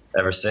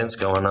ever since,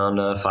 going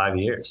on 5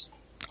 years.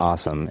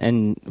 Awesome.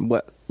 And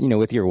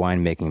with your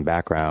winemaking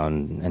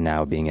background and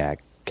now being at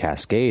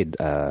Cascade,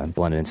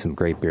 blending in some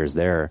great beers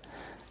there,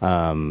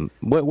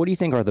 what do you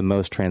think are the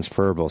most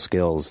transferable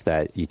skills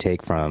that you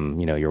take from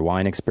your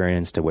wine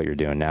experience to what you're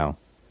doing now?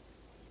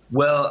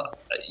 Well,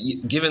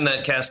 given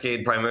that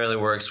Cascade primarily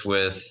works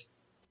with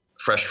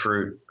fresh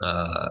fruit,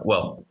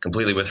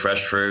 completely with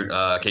fresh fruit.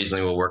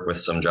 Occasionally we'll work with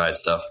some dried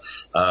stuff.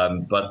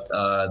 But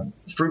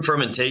fruit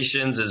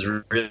fermentations is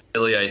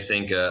really, I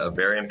think, a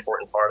very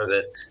important part of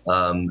it.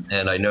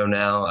 And I know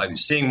now I'm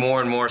seeing more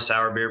and more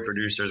sour beer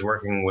producers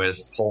working with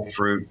whole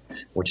fruit,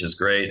 which is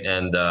great.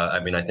 And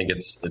I think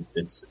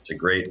it's a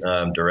great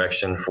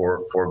direction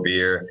for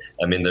beer.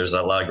 I mean, there's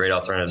a lot of great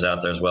alternatives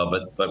out there as well.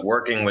 But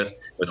working with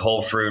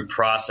whole fruit,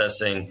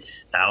 processing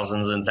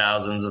thousands and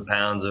thousands of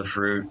pounds of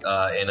fruit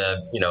in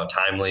a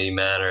timely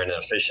manner, in an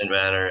efficient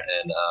manner,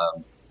 and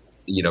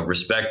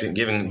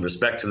giving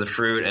respect to the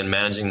fruit and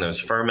managing those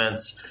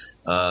ferments,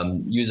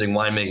 using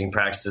winemaking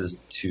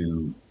practices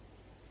to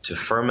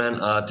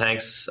ferment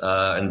tanks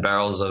and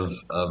barrels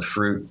of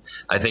fruit,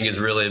 I think is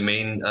really a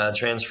main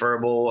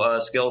transferable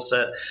skill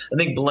set. I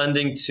think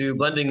blending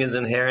is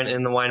inherent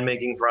in the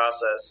winemaking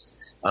process.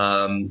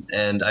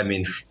 And I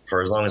mean,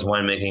 for as long as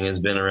winemaking has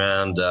been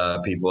around,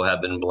 people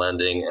have been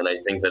blending, and I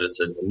think that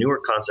it's a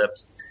newer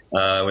concept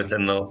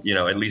within the,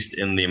 at least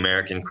in the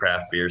American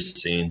craft beer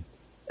scene.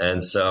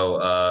 And so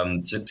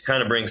to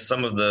kind of bring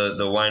some of the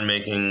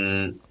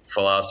winemaking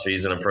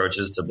philosophies and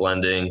approaches to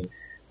blending,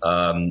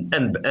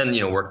 and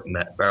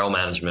barrel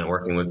management,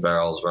 working with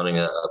barrels, running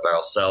a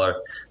barrel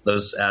cellar,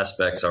 those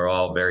aspects are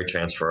all very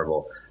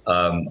transferable.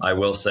 I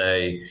will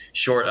say,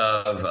 short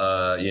of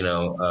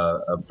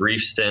a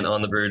brief stint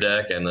on the brew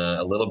deck and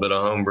a little bit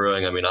of home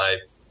brewing, I mean, I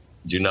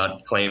do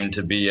not claim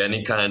to be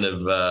any kind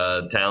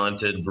of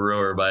talented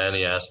brewer by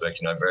any aspect.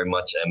 I very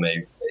much am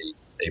a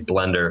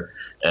blender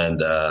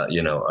and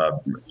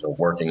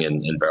working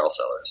in barrel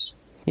cellars.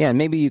 Yeah, and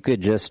maybe you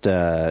could just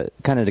kind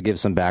of to give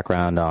some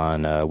background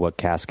on what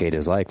Cascade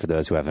is like for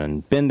those who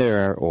haven't been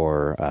there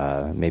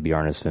or maybe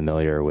aren't as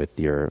familiar with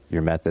your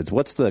methods.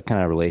 What's the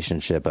kind of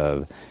relationship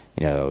of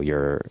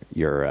your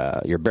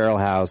barrel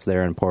house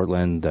there in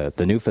Portland,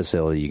 the new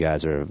facility you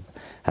guys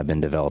have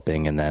been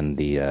developing, and then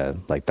the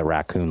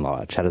Raccoon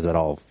Lodge? How does that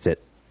all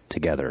fit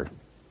together?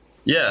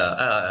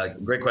 Yeah,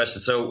 great question.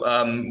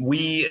 So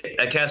we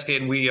at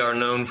Cascade, we are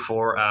known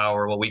for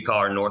what we call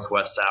our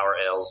Northwest Sour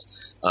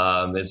Ales.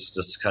 It's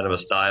just kind of a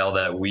style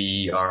that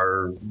we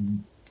are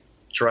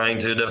trying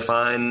to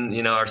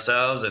define,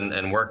 ourselves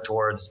and work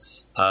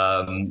towards.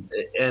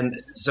 And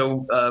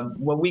so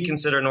what we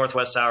consider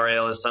Northwest Sour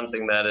Ale is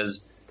something that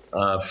is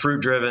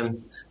fruit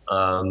driven,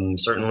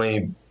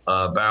 certainly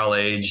barrel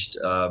aged,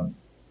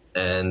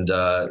 and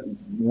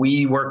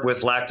we work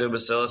with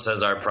lactobacillus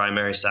as our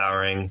primary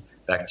souring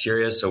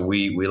bacteria. So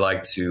we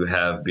like to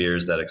have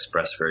beers that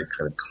express very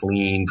kind of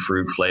clean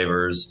fruit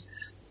flavors.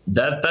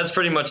 That's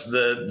pretty much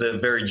the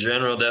very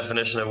general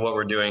definition of what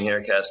we're doing here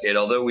at Cascade,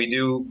 although we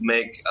do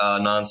make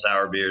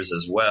non-sour beers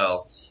as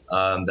well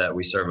that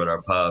we serve at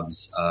our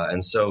pubs.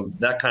 And so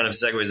that kind of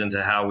segues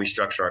into how we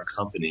structure our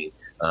company.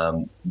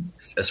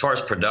 As far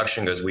as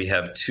production goes, we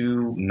have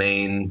two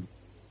main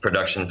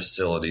production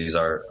facilities.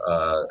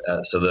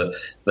 So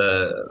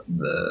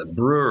the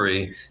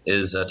brewery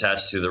is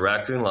attached to the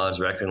Raccoon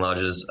Lodge. Raccoon Lodge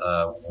is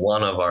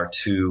one of our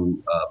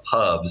two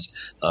pubs.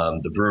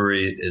 The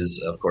brewery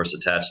is, of course,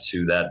 attached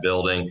to that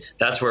building.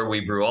 That's where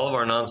we brew all of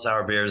our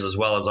non-sour beers as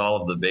well as all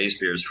of the base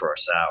beers for our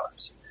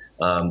sours.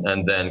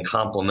 And then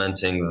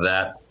complementing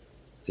that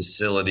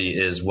facility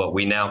is what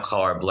we now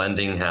call our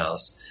blending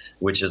house,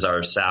 which is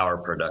our sour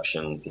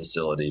production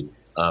facility.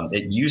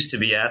 It used to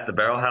be at the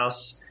barrel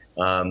house.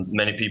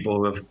 Many people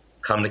who have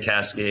come to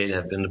Cascade,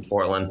 have been to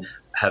Portland,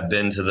 have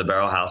been to the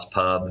Barrel House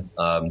pub.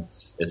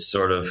 It's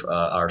sort of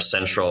our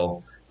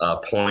central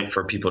point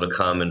for people to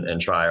come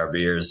and try our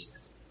beers.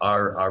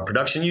 Our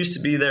production used to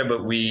be there,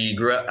 but we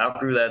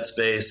outgrew that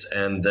space,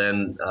 and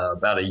then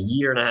about a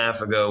year and a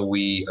half ago,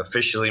 we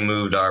officially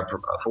moved our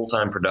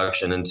full-time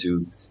production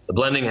into the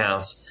blending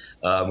house,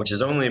 which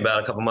is only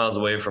about a couple miles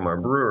away from our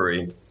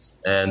brewery.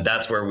 And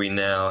that's where we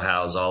now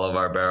house all of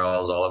our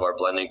barrels, all of our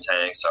blending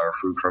tanks, our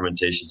fruit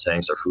fermentation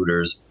tanks, our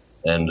fooders,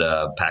 and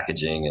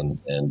packaging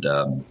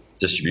and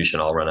distribution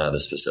all run out of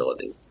this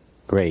facility.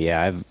 Great.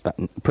 Yeah, I've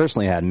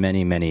personally had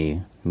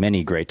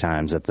many great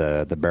times at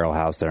the Barrel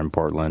House there in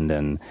Portland.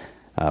 And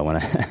when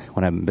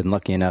I've been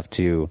lucky enough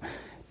to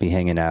be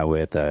hanging out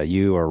with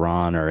you or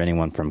Ron or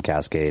anyone from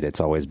Cascade, it's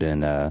always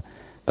been a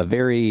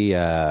very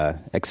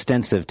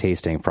extensive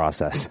tasting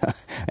process.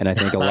 And I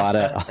think a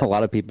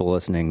lot of people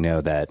listening know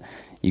that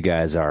you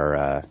guys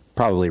are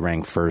probably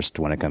ranked first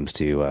when it comes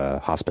to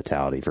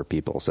hospitality for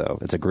people. So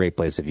it's a great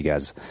place if you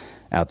guys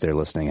out there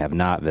listening have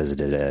not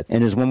visited it.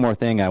 And there's one more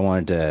thing I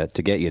wanted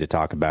to get you to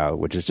talk about,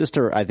 which is just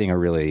I think a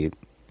really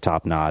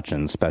top-notch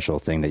and special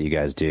thing that you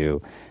guys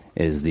do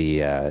is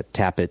the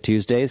Tap It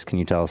Tuesdays. Can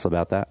you tell us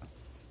about that?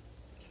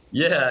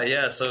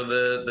 Yeah. So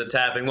the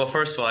tapping. Well,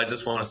 first of all, I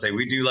just want to say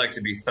we do like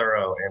to be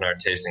thorough in our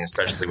tasting,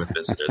 especially with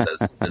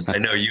visitors, as I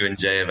know you and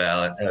Jay have,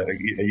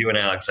 you and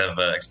Alex have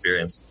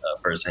experienced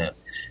firsthand.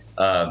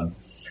 The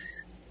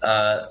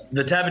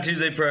Tap It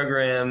Tuesday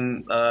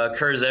program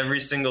occurs every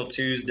single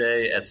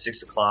Tuesday at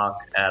 6:00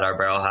 at our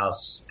Barrel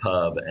House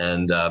pub,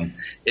 and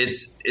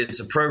it's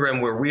a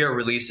program where we are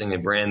releasing a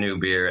brand new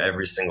beer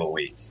every single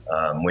week,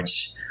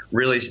 which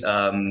really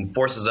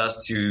forces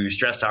us to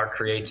stress our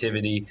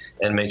creativity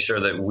and make sure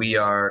that we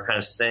are kind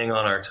of staying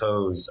on our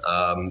toes.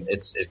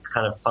 It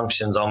kind of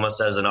functions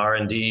almost as an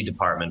R&D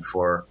department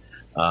for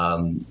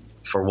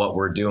what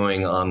we're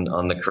doing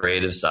on the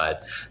creative side.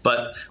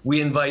 But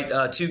we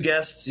invite two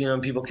guests.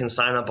 People can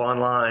sign up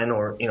online,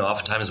 or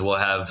oftentimes we'll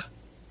have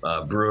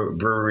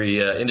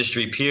brewery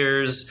industry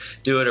peers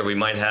do it, or we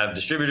might have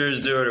distributors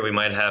do it, or we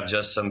might have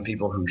just some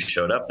people who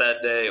showed up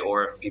that day,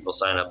 or if people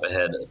sign up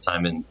ahead of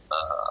time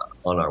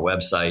on our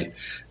website,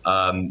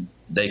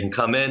 they can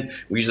come in.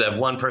 We usually have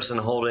one person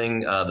holding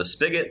the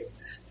spigot.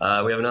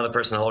 We have another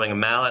person holding a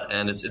mallet,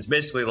 and it's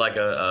basically like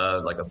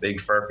a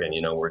big firkin.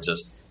 We're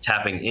just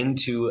tapping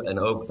into an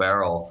oak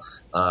barrel,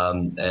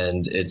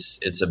 and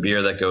it's a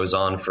beer that goes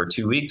on for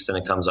 2 weeks and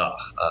it comes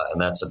off,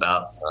 and that's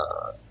about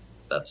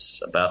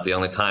the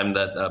only time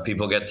that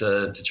people get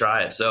to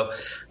try it. So,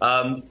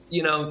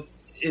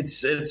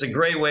 it's a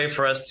great way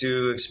for us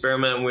to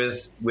experiment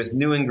with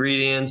new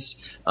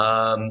ingredients,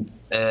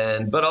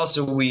 but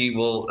also we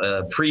will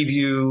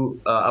preview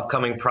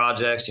upcoming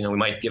projects. We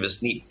might give a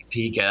sneak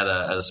peek at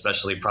a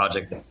specialty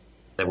project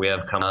that we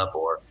have come up,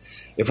 or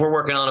if we're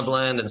working on a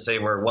blend and say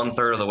we're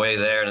 1/3 of the way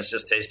there and it's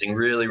just tasting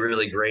really,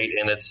 really great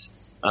in its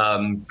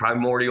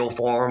primordial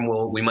form,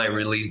 we might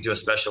do a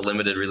special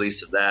limited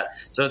release of that.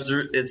 So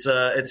it's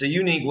a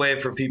unique way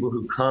for people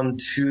who come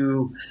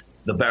to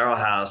the barrel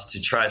house to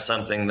try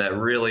something that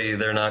really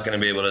they're not going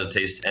to be able to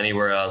taste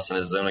anywhere else and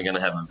is only going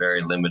to have a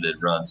very limited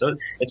run. So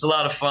it's a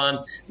lot of fun.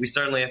 We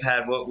certainly have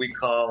had what we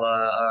call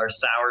our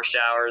sour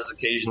showers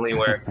occasionally,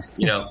 where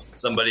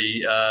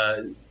somebody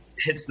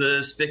hits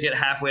the spigot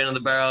halfway into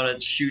the barrel and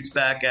it shoots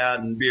back out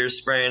and beer's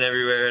spraying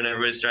everywhere and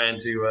everybody's trying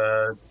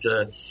to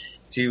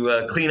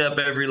clean up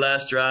every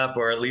last drop,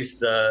 or at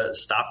least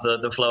stop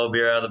the flow of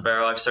beer out of the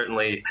barrel. I've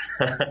certainly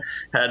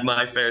had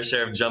my fair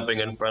share of jumping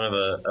in front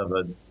of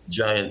a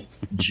giant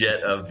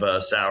jet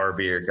of sour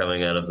beer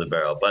coming out of the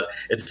barrel. But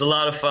it's a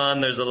lot of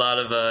fun. There's a lot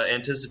of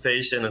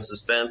anticipation and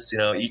suspense,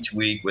 each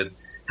week with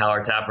how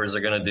our tappers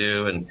are going to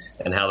do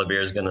and how the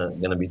beer is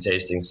going to be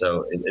tasting.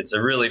 So it's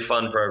a really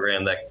fun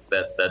program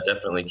that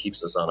definitely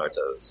keeps us on our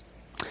toes.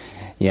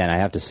 Yeah, and I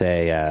have to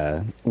say,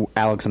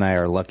 Alex and I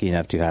are lucky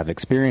enough to have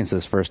experienced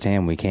this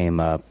firsthand. We came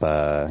up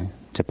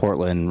to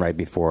Portland right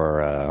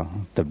before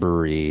the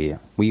brewery.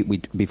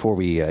 Before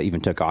we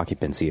even took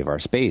occupancy of our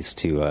space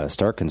to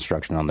start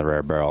construction on the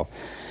Rare Barrel,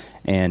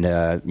 and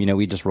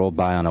we just rolled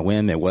by on a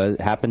whim.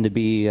 Happened to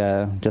be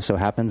just so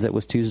happens it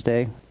was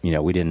Tuesday.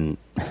 We didn't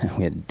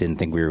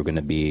think we were going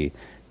to be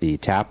the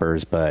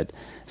tappers, but it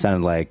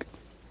sounded like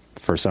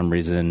for some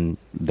reason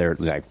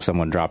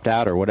someone dropped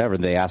out or whatever.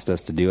 They asked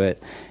us to do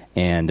it.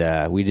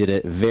 And we did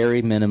it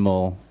very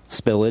minimal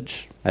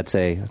spillage. I'd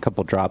say a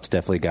couple drops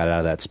definitely got out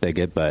of that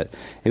spigot, but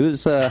it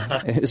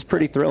was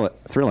pretty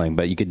thrilling.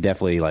 But you could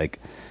definitely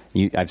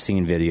I've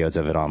seen videos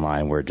of it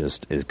online where it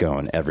just is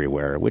going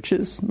everywhere, which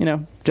is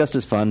just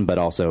as fun, but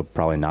also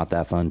probably not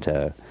that fun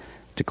to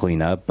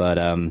clean up. But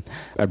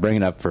I bring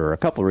it up for a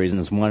couple of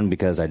reasons. One,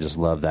 because I just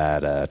love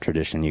that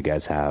tradition you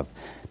guys have,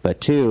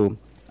 but two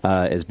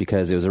is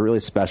because it was a really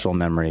special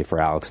memory for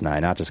Alex and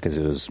I. Not just because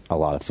it was a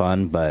lot of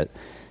fun, but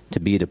to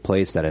be at a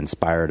place that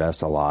inspired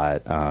us a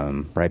lot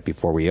right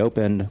before we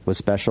opened was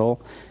special.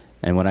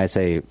 And when I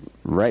say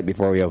right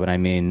before we opened, I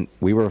mean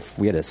we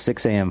had a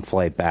 6 a.m.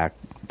 flight back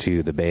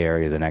to the Bay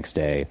Area the next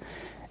day,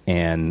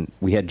 and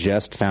we had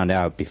just found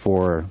out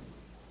before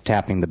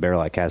tapping the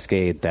barrel at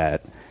Cascade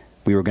that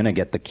we were going to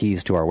get the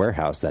keys to our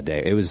warehouse that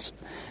day. It was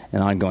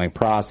an ongoing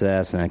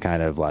process, and it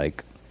kind of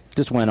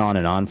just went on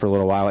and on for a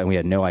little while, and we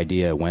had no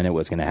idea when it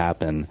was going to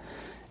happen.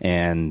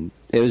 And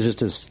it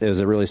was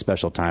a really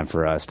special time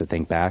for us to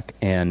think back.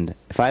 And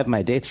if I have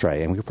my dates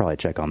right, and we could probably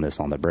check on this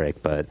on the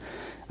break, but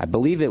I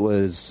believe it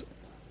was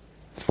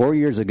 4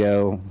 years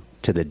ago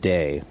to the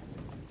day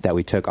that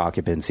we took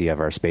occupancy of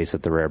our space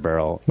at the Rare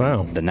Barrel.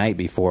 Wow. The night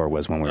before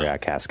was when we were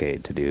at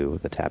Cascade to do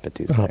the Tap It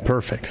Tuesday. Oh,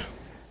 perfect.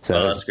 So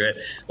that's great.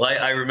 Well,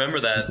 I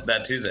remember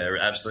that Tuesday.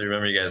 I absolutely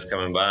remember you guys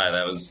coming by.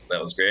 That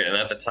was great. And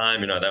at the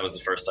time, that was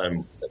the first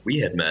time that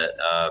we had met.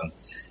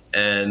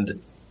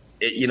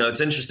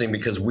 It's interesting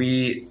because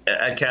we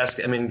at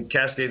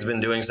Cascade's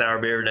been doing sour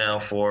beer now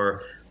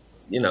for,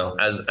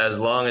 as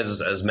long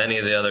as many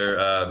of the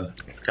other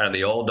kind of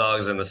the old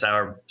dogs in the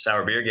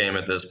sour beer game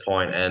at this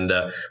point. And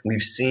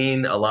we've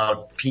seen a lot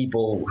of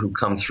people who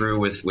come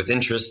through with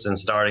interests in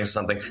starting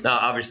something. Now,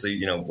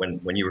 obviously,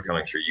 when you were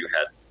coming through, you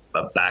had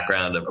a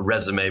background, a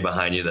resume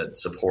behind you that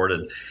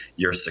supported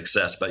your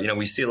success. But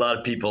we see a lot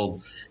of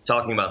people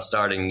talking about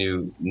starting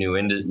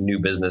new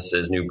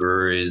businesses, new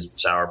breweries,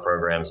 sour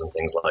programs, and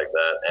things like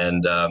that.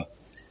 And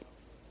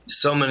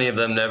so many of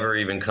them never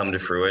even come to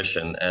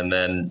fruition. And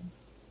then,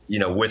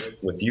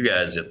 with you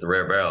guys at the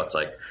Rare Barrel, it's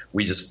like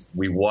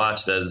we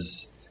watched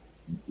as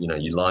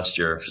you launched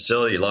your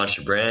facility, you launched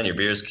your brand, your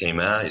beers came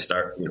out, you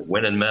start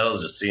winning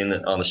medals, just seeing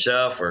it on the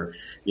shelf. Or,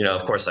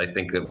 of course, I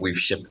think that we've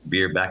shipped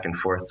beer back and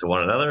forth to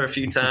one another a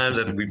few times,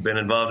 and we've been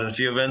involved in a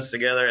few events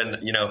together. And,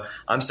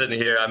 I'm sitting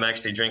here, I'm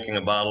actually drinking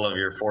a bottle of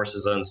your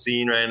Forces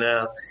Unseen right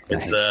now.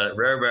 Nice. It's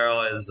Rare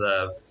Barrel is,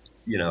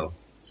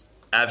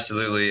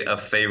 absolutely a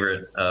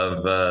favorite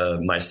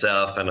of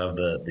myself and of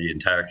the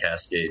entire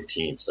Cascade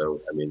team. So,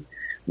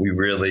 we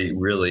really,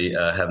 really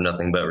have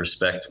nothing but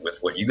respect with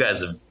what you guys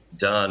have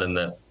done and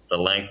the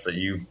length that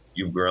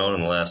you've grown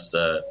in the last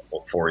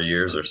 4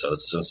 years or so.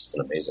 It's just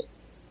been amazing.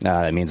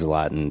 That means a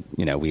lot, and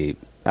we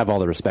have all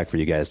the respect for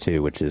you guys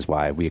too, which is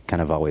why we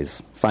kind of always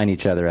find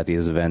each other at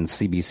these events,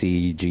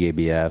 CBC,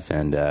 GABF,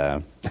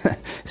 and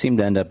seem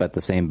to end up at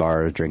the same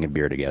bars drinking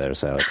beer together.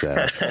 So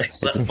it's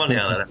funny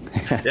how that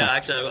happened. Yeah,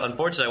 actually,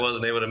 unfortunately, I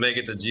wasn't able to make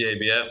it to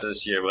GABF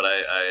this year, but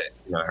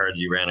I heard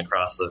you ran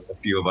across a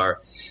few of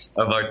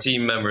our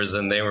team members,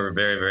 and they were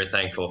very, very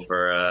thankful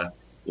for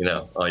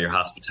all your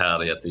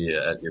hospitality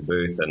at your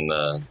booth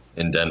and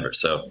in Denver.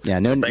 So yeah,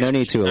 no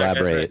need to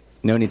elaborate.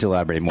 No need to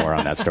elaborate more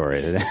on that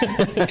story.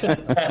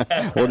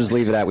 We'll just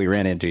leave it at we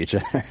ran into each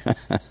other.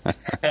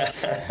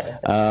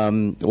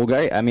 Well,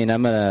 great. I mean,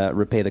 I'm going to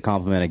repay the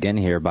compliment again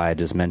here by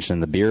just mentioning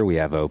the beer we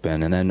have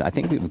open, and then I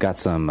think we've got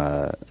some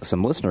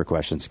listener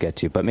questions to get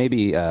to. But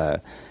maybe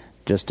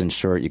just in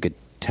short, you could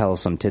tell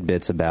some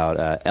tidbits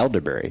about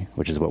elderberry,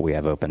 which is what we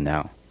have open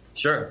now.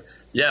 Sure.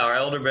 Yeah, our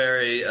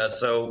elderberry.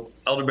 So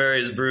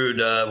elderberry is brewed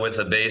with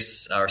a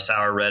base, our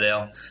sour red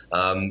ale.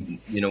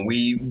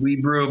 We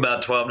brew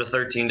about 12 to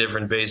 13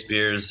 different base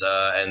beers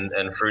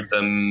and fruit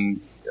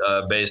them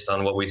based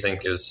on what we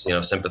think is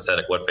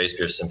sympathetic. What base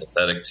beer is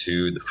sympathetic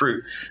to the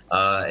fruit.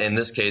 In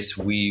this case,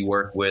 we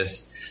work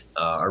with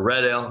our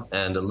red ale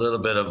and a little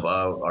bit of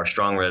our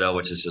strong red ale,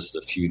 which is just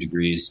a few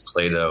degrees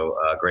Plato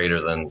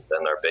greater than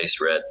our base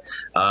red.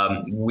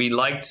 We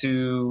like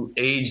to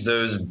age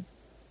those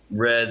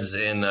reds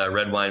in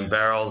red wine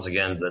barrels.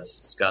 Again,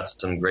 it's got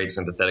some great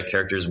sympathetic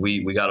characters.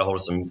 We got a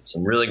hold of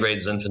some really great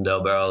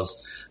Zinfandel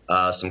barrels,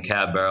 some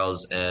Cab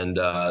barrels, and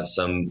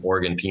some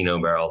Oregon Pinot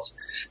barrels.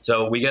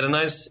 So we get a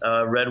nice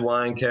red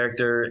wine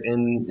character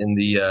in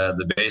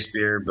the base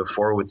beer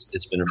before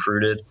it's been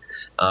fruited,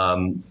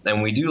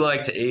 and we do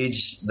like to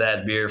age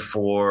that beer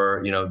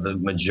for the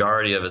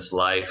majority of its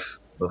life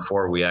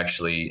before we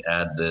actually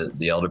add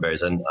the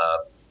elderberries. And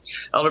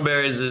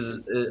elderberries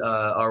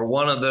are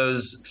one of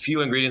those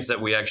few ingredients that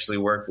we actually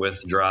work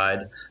with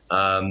dried,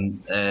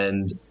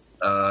 and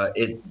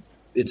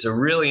it's a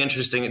really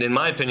interesting. In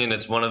my opinion,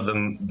 it's one of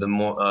the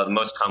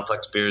most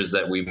complex beers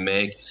that we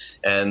make,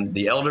 and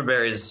the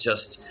elderberries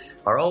just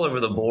are all over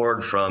the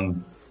board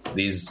from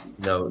these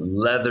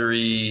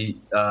leathery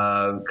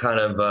kind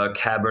of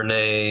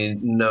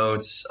Cabernet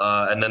notes,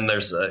 and then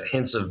there's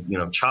hints of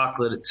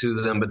chocolate to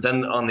them. But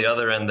then on the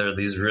other end, there are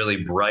these really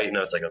bright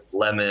notes like a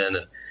lemon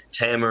and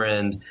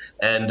tamarind,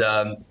 and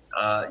I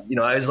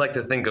always like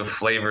to think of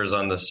flavors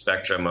on the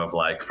spectrum of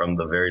like from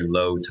the very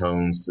low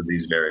tones to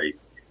these very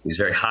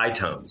high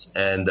tones,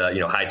 and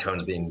high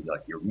tones being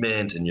like your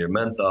mint and your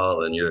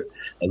menthol and your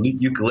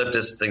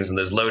eucalyptus things, and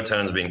those low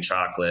tones being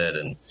chocolate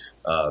and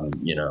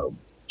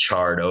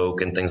charred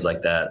oak and things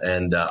like that.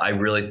 And I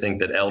really think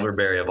that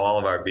elderberry of all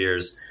of our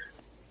beers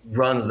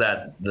runs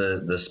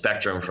the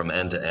spectrum from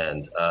end to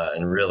end,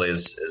 and really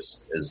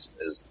is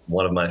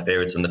one of my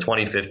favorites. And the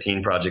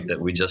 2015 project that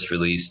we just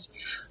released,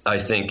 I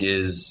think,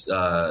 is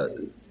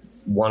probably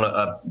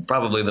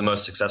the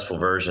most successful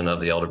version of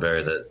the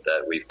elderberry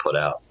that we've put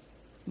out.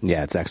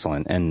 Yeah, it's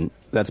excellent, and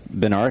that's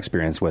been our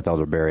experience with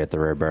elderberry at the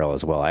Rare Barrel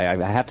as well. I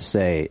have to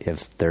say,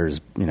 if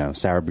there's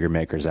sour beer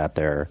makers out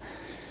there,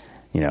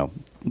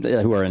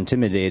 who are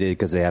intimidated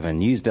because they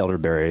haven't used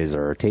elderberries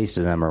or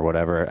tasted them or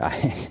whatever,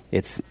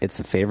 it's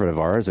a favorite of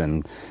ours,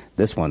 and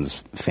this one's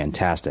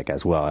fantastic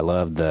as well. I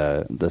love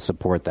the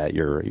support that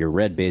your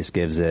red base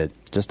gives it.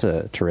 Just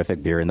a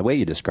terrific beer, and the way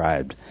you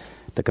described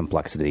the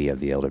complexity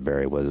of the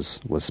elderberry was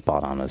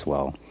spot on as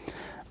well.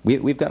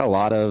 We've got a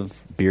lot of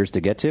beers to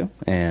get to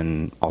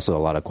and also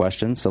a lot of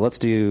questions. So let's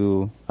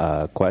do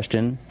a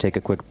question, take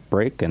a quick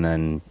break, and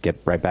then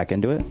get right back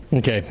into it.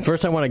 Okay.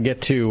 First, I want to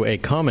get to a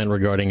comment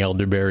regarding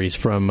elderberries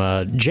from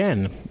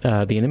Jen,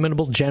 the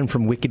inimitable Jen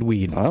from Wicked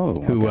Weed,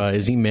 who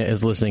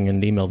is listening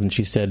and emailed, and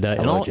she said,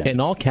 in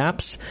all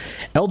caps,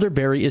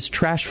 elderberry is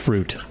trash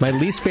fruit, my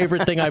least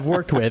favorite thing I've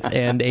worked with,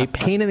 and a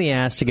pain in the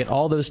ass to get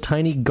all those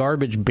tiny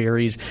garbage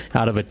berries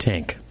out of a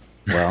tank.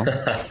 Well,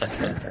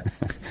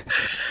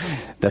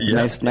 that's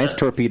a nice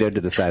torpedo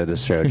to the side of the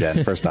show,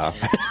 Jen, first off.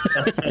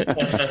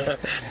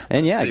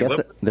 And I guess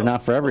they're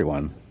not for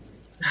everyone.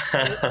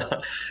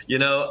 I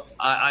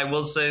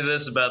will say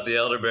this about the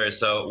elderberry.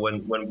 So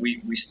when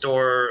we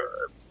store,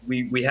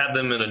 we have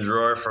them in a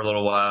drawer for a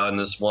little while in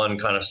this one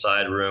kind of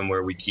side room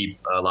where we keep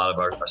a lot of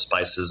our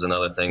spices and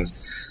other things.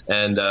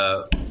 And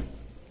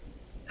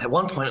at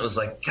one point it was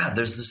like, God,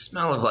 there's this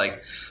smell of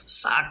like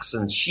socks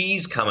and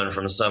cheese coming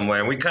from somewhere,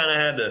 and we kind of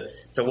had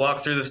to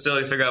walk through the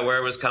facility, figure out where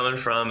it was coming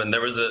from. And there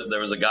was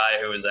a guy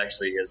who was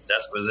actually, his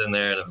desk was in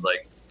there, and it was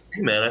like,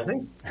 hey man, I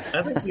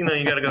think you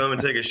got to go home and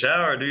take a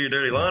shower or do your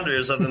dirty laundry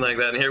or something like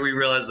that. And here we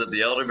realized that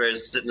the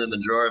elderberries sitting in the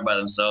drawer by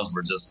themselves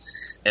were just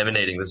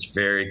emanating this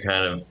very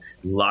kind of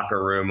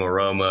locker room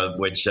aroma,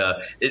 which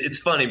it's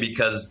funny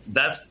because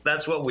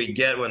that's what we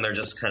get when they're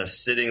just kind of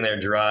sitting there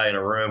dry in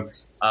a room.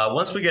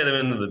 Once we get them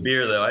into the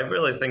beer, though, I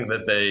really think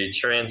that they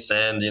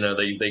transcend,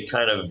 they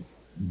kind of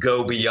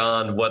go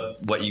beyond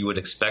what you would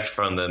expect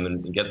from them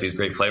and get these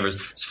great flavors.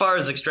 As far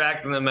as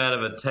extracting them out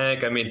of a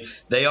tank, I mean,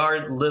 they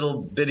are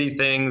little bitty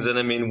things, and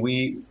I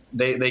mean,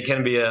 they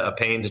can be a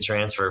pain to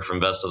transfer from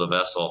vessel to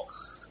vessel.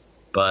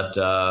 But,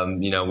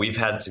 we've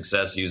had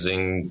success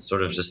using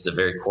sort of just a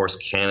very coarse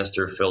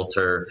canister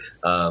filter,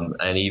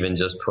 and even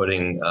just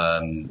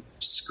putting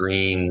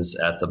screens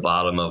at the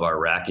bottom of our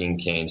racking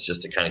canes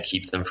just to kind of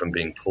keep them from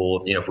being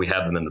pulled, if we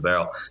have them in the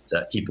barrel,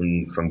 to keep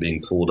them from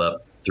being pulled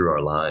up through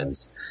our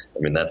lines. I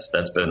mean, that's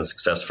been a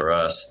success for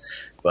us.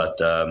 But,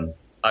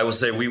 I will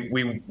say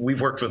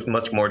we've worked with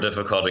much more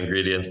difficult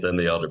ingredients than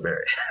the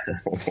elderberry.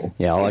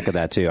 Yeah, I'll echo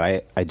that too.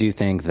 I do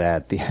think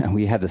that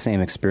we had the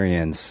same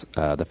experience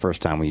the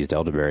first time we used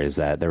elderberries,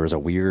 that there was a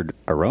weird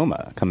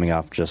aroma coming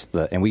off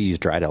and we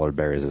used dried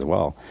elderberries as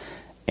well.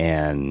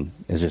 And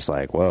it's just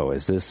like, whoa,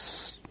 is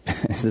this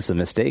a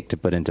mistake to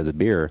put into the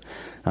beer?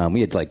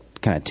 We had like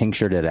kind of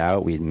tinctured it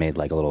out. We had made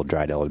like a little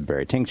dried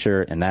elderberry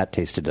tincture, and that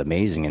tasted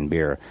amazing in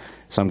beer.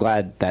 So I'm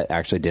glad that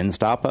actually didn't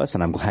stop us,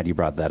 and I'm glad you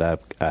brought that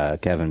up,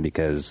 Kevin,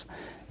 because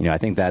I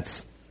think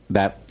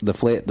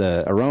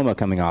the aroma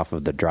coming off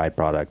of the dried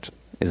product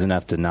is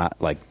enough to not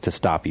to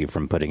stop you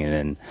from putting it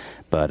in.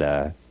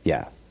 But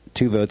yeah.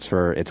 2 votes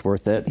for it's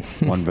worth it.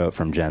 1 vote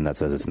from Jen that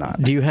says it's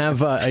not. Do you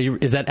have,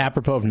 is that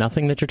apropos of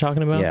nothing that you're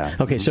talking about? Yeah.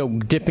 Okay, so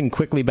dipping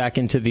quickly back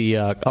into the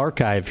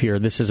archive here,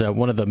 this is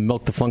one of the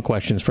Milk the Funk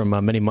questions from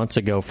many months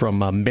ago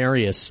from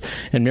Marius.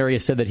 And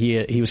Marius said that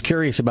he was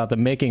curious about the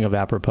making of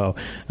apropos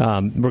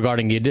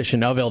regarding the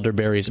addition of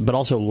elderberries, but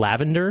also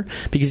lavender,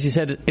 because he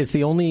said it's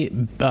the only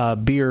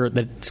beer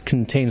that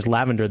contains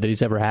lavender that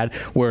he's ever had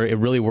where it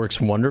really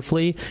works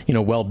wonderfully,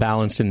 well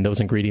balanced, and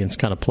those ingredients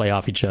kind of play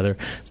off each other.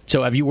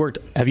 So have you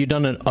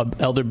done an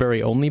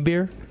elderberry only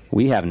beer?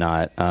 We have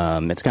not.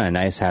 It's kind of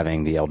nice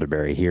having the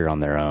elderberry here on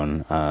their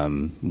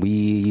own. We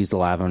use the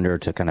lavender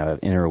to kind of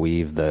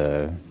interweave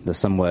the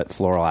somewhat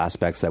floral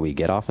aspects that we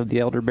get off of the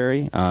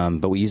elderberry,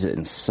 but we use it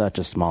in such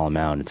a small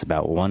amount. It's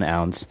about 1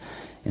 ounce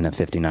in a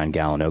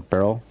 59-gallon oak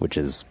barrel, which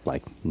is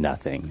like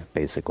nothing,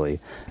 basically.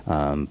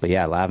 But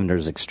yeah, lavender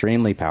is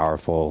extremely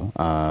powerful.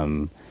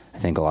 I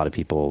think a lot of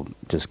people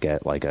just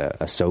get like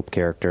a soap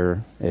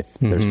character if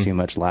there's too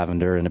much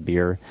lavender in a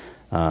beer.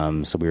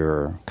 So we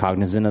were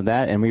cognizant of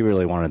that, and we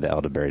really wanted the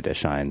elderberry to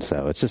shine.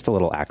 So it's just a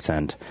little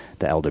accent.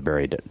 The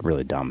elderberry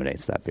really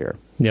dominates that beer.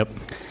 Yep.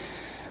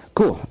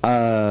 Cool.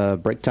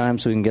 Break time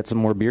so we can get some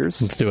more beers?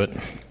 Let's do it.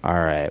 All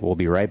right. We'll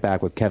be right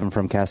back with Kevin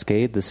from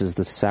Cascade. This is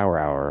the Sour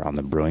Hour on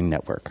the Brewing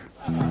Network.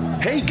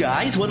 Hey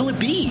guys, what'll it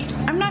be?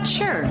 I'm not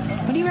sure.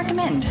 What do you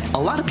recommend? A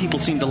lot of people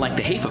seem to like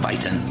the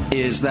Hefeweizen.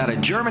 Is that a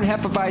German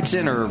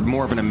Hefeweizen or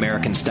more of an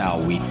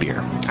American-style wheat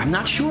beer? I'm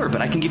not sure,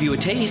 but I can give you a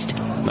taste.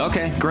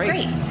 Okay,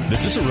 great. The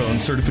Cicerone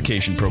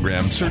certification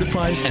program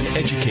certifies and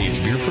educates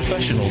beer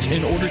professionals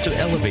in order to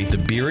elevate the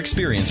beer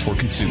experience for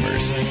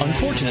consumers.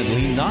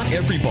 Unfortunately, not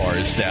every bar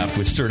is staffed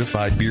with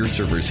certified beer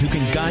servers who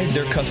can guide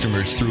their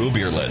customers through a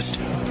beer list.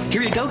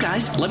 Here you go,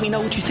 guys. Let me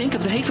know what you think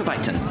of the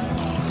Hefeweizen.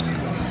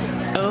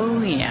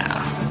 Oh,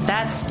 yeah.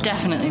 That's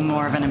definitely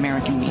more of an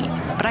American meat.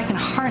 But I can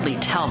hardly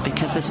tell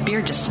because this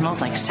beer just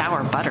smells like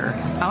sour butter.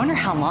 I wonder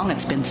how long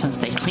it's been since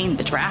they cleaned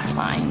the draft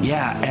line.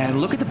 Yeah,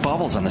 and look at the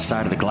bubbles on the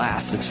side of the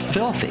glass. It's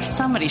filthy.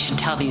 Somebody should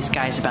tell these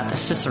guys about the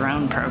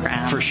Cicerone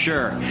program. For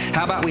sure.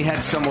 How about we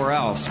head somewhere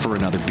else for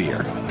another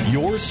beer?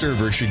 Your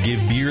server should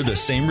give beer the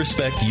same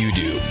respect you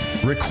do.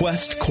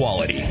 Request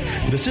quality.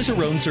 The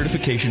Cicerone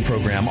certification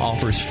program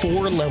offers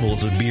 4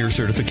 levels of beer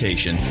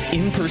certification,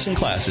 in-person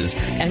classes,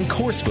 and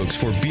course books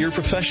for beer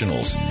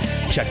professionals.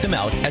 Check them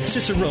out at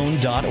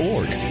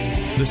cicerone.org.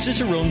 The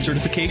Cicerone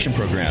certification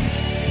program.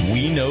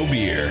 We know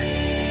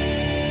beer.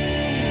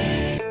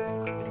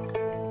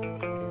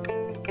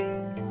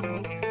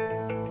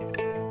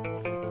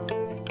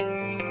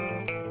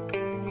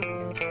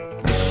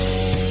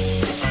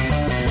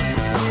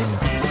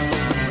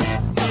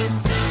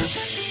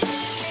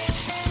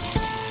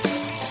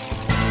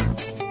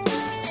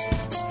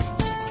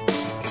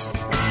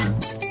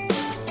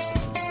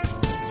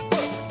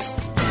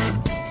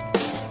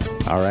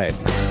 All right.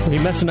 Are you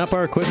messing up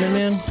our equipment,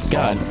 man?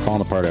 God. Falling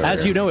apart over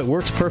As here. you know, it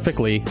works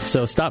perfectly,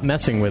 so stop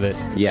messing with it.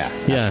 Yeah,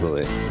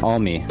 absolutely. All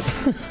me.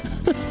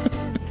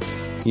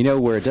 You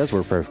know where it does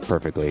work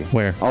perfectly?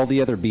 Where? All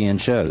the other BN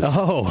shows.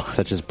 Oh.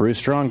 Such as Brew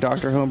Strong,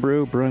 Dr.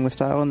 Homebrew, Brewing with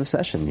Style, and The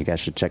Session. You guys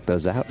should check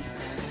those out.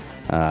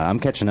 I'm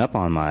catching up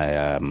on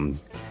my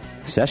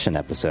session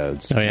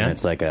episodes. Oh, yeah? And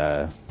it's like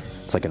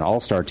an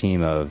all-star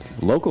team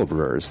of local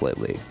brewers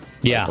lately.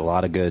 Yeah. Like a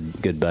lot of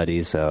good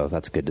buddies, so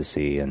that's good to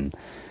see. And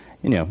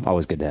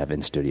always good to have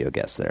in-studio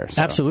guests there.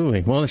 So. Absolutely.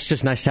 Well, it's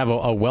just nice to have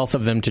a wealth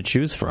of them to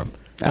choose from.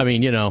 I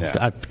mean,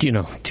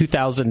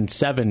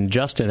 2007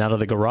 Justin out of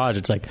the garage.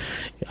 It's like,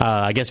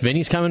 I guess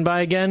Vinny's coming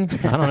by again.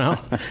 I don't know.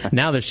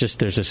 Now there's just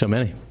so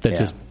many that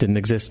just didn't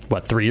exist.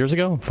 What, 3 years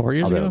ago, 4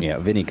 years ago? Yeah,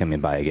 Vinny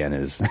coming by again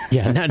is.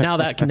 Yeah.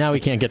 Now we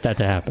can't get that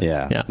to happen.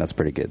 Yeah, that's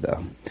pretty good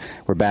though.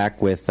 We're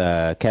back with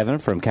Kevin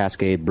from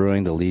Cascade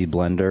Brewing, the lead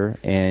blender,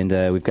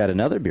 and we've got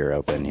another beer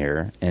open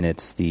here, and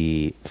it's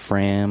the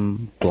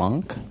Fram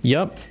Blanc.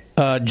 Yep.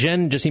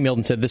 Jen just emailed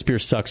and said this beer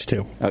sucks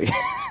too. Oh, yeah.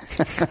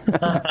 Well,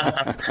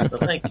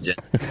 thank you, Jen.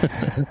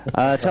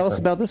 Tell us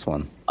about this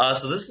one.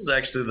 So this is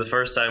actually the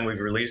first time we've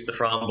released the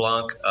Franc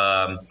Blanc.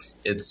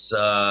 It's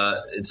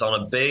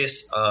on a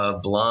base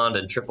of blonde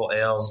and triple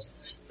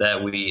ales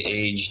that we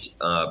aged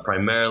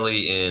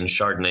primarily in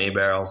Chardonnay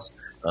barrels,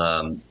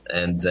 and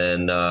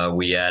then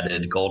we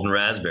added golden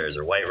raspberries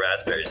or white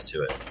raspberries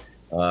to it.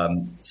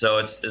 So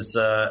it's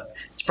a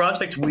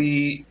project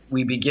we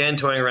began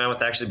toying around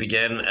with. Actually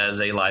began as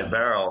a live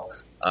barrel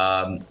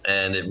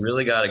And it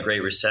really got a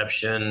great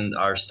reception.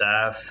 Our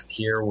staff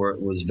here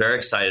was very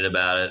excited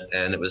about it,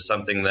 and it was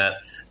something that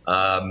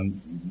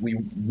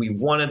we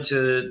wanted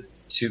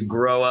to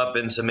grow up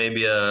into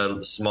maybe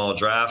a small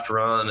draft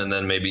run and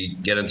then maybe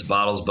get into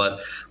bottles. But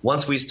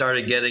once we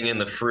started getting in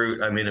the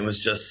fruit, I mean, it was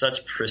just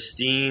such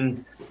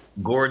pristine,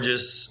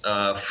 gorgeous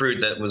fruit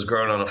that was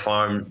grown on a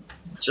farm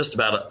just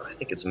about, I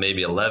think it's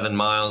maybe 11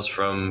 miles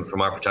from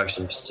our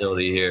production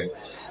facility here.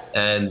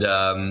 And,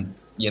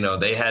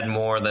 they had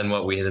more than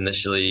what we had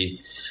initially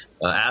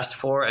asked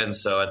for. And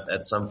so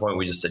at some point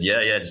we just said,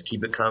 yeah, just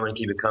keep it coming.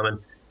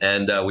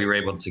 And we were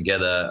able to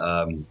get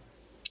a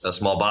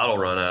small bottle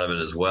run out of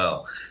it as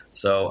well.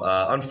 So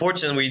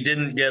unfortunately, we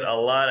didn't get a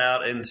lot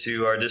out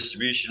into our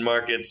distribution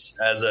markets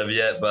as of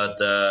yet, but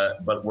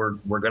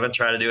we're going to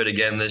try to do it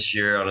again this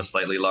year on a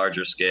slightly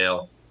larger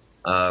scale,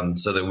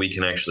 so that we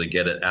can actually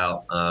get it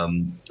out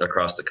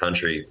across the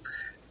country.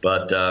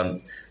 But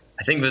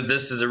I think that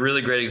this is a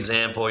really great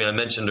example. I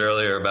mentioned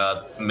earlier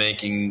about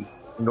making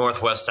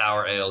Northwest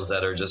sour ales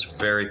that are just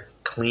very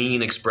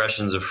clean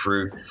expressions of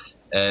fruit.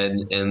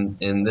 And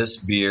in this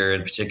beer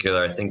in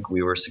particular, I think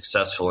we were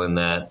successful in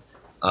that,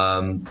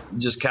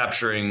 just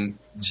capturing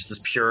just this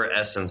pure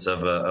essence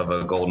of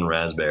a golden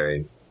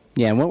raspberry.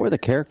 Yeah, and what were the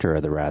character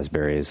of the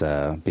raspberries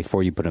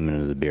before you put them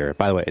into the beer?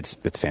 By the way,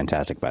 it's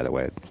fantastic. By the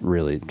way, it's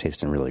really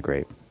tasting really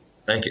great.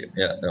 Thank you.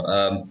 Yeah.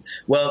 No,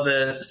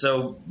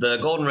 the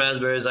golden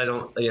raspberries,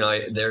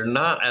 they're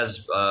not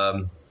as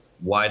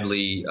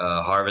widely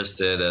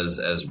harvested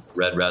as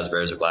red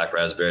raspberries or black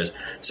raspberries.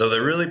 So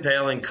they're really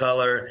pale in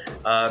color.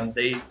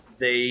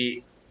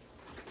 They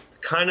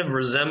kind of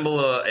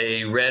resemble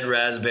a red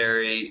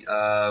raspberry,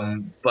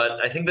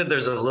 but I think that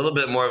there's a little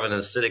bit more of an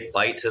acidic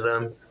bite to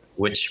them,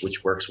 which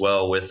works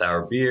well with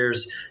our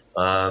beers.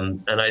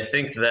 And I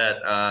think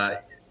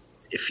that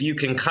if you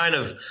can kind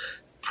of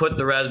put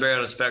the raspberry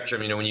on a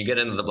spectrum, when you get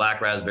into the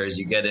black raspberries,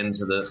 you get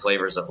into the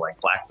flavors of like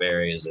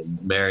blackberries and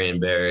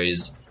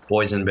marionberries,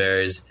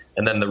 boysenberries.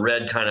 And then the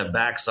red kind of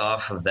backs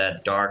off of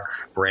that dark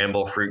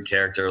bramble fruit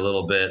character a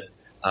little bit.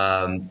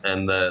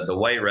 And the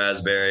white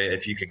raspberry,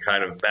 if you could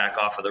kind of back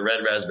off of the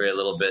red raspberry a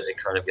little bit, it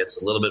kind of gets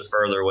a little bit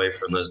further away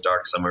from those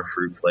dark summer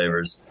fruit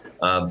flavors.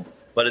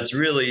 But it's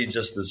really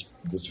just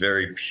this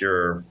very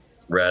pure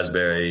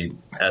raspberry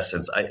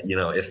essence.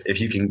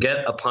 If you can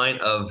get a pint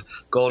of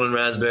golden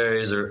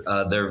raspberries, or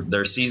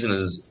their season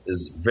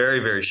is very,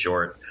 very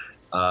short.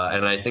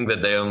 And I think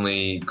that they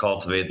only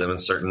cultivate them in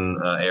certain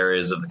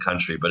areas of the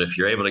country. But if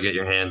you're able to get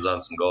your hands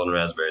on some golden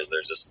raspberries,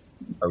 they're just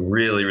a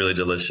really, really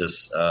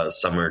delicious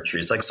summer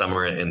treat. It's like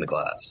summer in the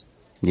glass.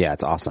 Yeah,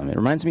 it's awesome. It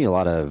reminds me a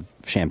lot of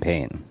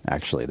champagne,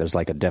 actually. There's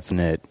like a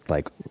definite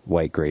like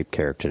white grape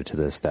character to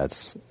this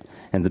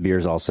and the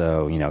beer's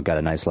also, got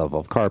a nice level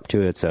of carb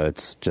to it. So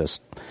it's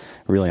just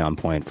really on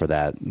point for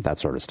that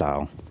sort of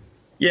style.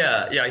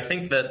 Yeah, I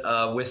think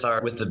that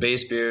with the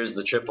base beers,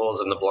 the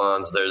triples and the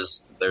blondes,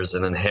 there's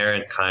an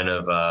inherent kind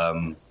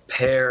of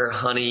pear,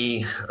 honey,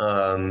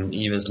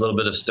 even a little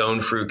bit of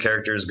stone fruit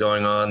characters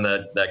going on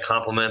that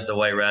complement the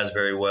white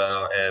raspberry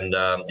well. And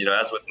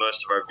as with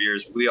most of our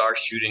beers, we are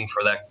shooting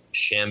for that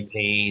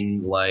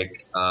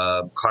champagne-like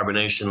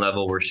carbonation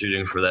level. We're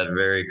shooting for that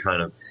very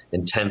kind of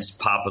intense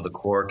pop of the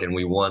cork, and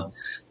we want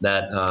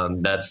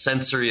that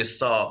sensory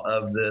assault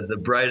of the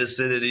bright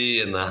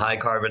acidity and the high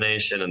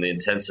carbonation and the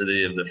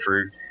intensity of the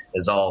fruit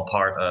is all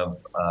part of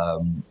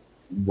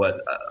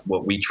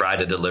what we try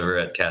to deliver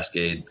at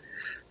Cascade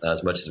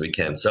as much as we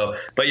can. So,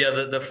 but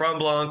yeah, the Franc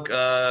Blanc,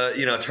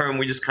 term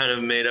we just kind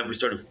of made up. We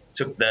sort of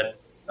took that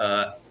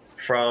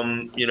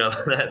from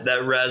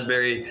that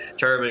raspberry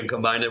term and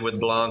combined it with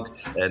Blanc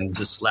and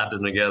just slapped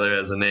them together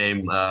as a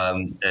name.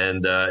 I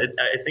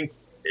think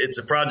it's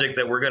a project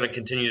that we're going to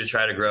continue to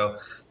try to grow.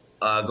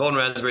 Golden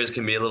raspberries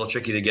can be a little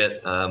tricky to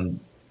get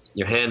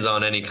your hands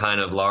on any kind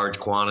of large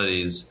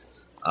quantities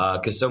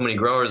because so many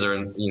growers are,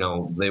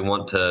 they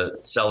want to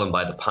sell them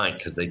by the pint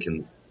because they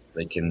can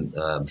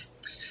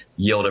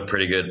yield a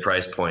pretty good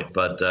price point.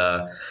 But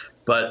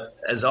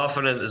as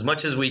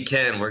much as we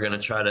can, we're going to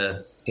try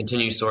to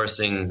continue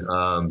sourcing,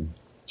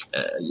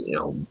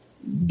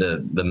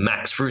 the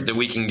max fruit that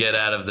we can get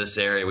out of this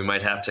area. We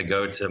might have to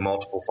go to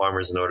multiple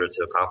farmers in order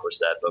to accomplish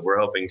that, but we're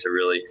hoping to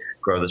really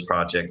grow this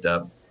project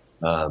up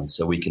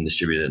so we can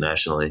distribute it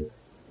nationally.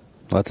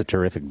 Well, that's a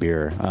terrific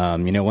beer.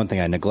 One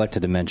thing I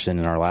neglected to mention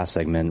in our last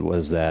segment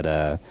was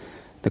that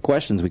the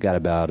questions we got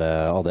about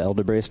all the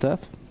elderberry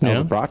stuff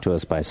was brought to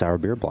us by Sour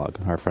Beer Blog.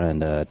 Our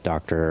friend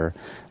Dr.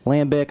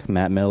 Lambic,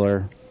 Matt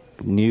Miller,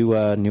 new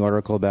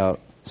article about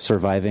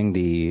surviving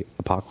the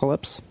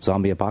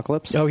zombie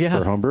apocalypse. Oh yeah,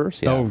 for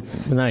homebrewers. Yeah. Oh,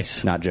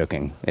 nice. Not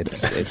joking.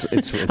 It's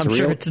I'm real.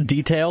 Sure it's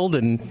detailed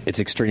and it's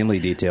extremely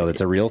detailed. It's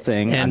a real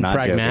thing. And I'm not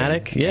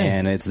pragmatic. Joking. Yeah,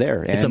 and it's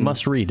there. It's a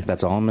must read.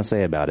 That's all I'm going to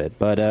say about it.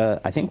 But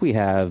I think we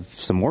have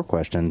some more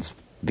questions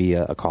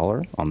via a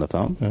caller on the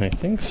phone. I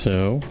think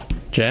so.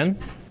 Jen.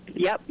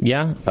 Yep.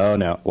 Yeah. Oh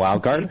no,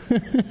 wild card.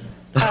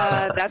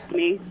 That's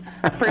me.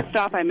 First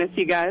off, I miss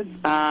you guys.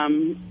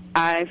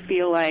 I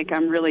feel like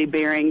I'm really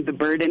bearing the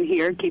burden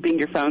here, keeping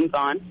your phones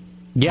on.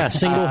 Yeah,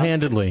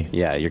 single-handedly.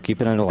 Yeah, you're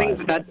keeping it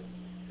alive.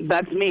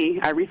 That's me.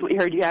 I recently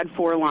heard you had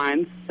 4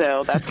 lines,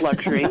 so that's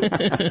luxury.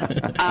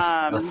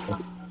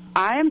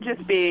 I am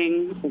just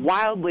being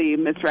wildly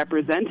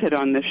misrepresented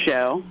on this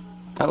show.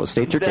 Oh,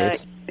 state your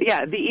case.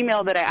 Yeah, the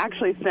email that I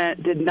actually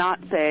sent did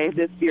not say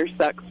this beer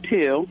sucks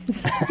too.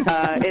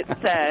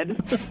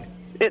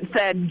 It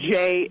said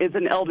Jay is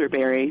an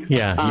elderberry.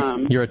 Yeah,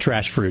 you're a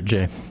trash fruit,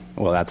 Jay.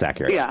 Well, that's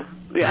accurate. Yeah.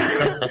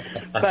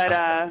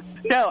 But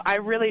no, I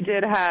really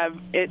did have.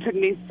 It took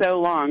me so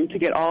long to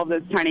get all of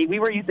those tiny. We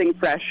were using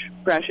fresh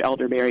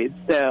elderberries,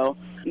 so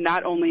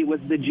not only was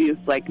the juice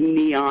like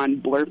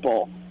neon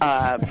blurple,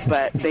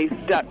 but they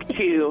stuck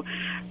to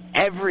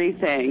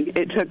everything.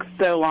 It took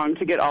so long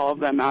to get all of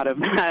them out of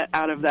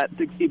that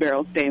 60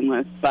 barrel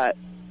stainless, but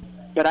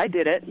I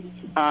did it,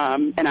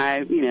 and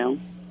I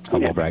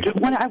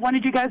I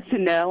wanted you guys to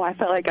know. I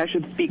felt like I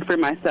should speak for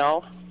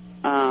myself.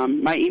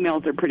 My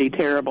emails are pretty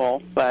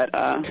terrible, but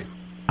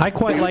I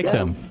quite like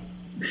them.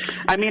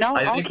 I mean,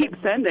 I'll keep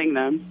sending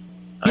them.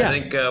 I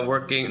think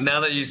working now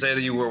that you say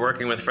that you were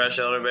working with fresh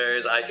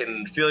elderberries, I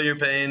can feel your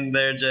pain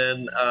there,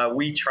 Jen.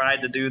 We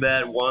tried to do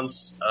that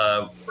once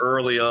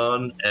early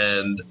on,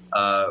 and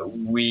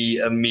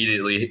we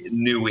immediately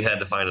knew we had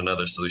to find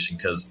another solution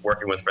because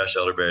working with fresh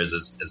elderberries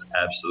is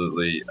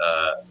absolutely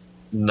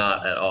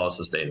not at all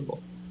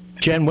sustainable.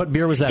 Jen, what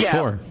beer was that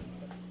for?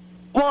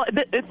 Well,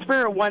 it's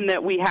for one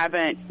that we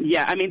haven't.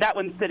 Yeah, I mean that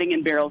one's sitting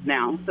in barrels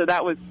now, so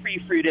that was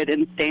pre-fruited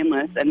in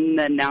stainless, and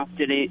then now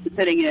sitting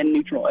in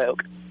neutral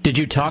oak. Did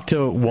you talk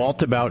to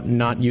Walt about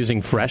not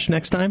using fresh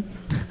next time?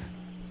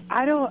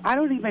 I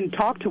don't even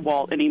talk to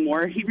Walt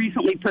anymore. He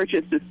recently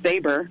purchased a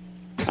Sabre,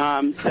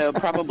 so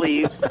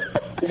probably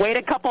wait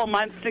a couple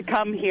months to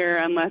come here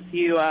unless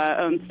you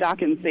own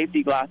stock in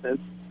safety glasses.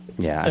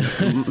 Yeah,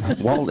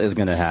 Walt is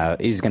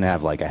he's gonna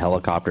have like a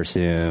helicopter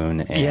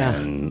soon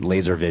and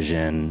laser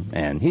vision,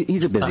 and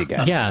he's a busy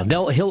guy. Yeah,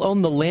 he'll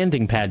own the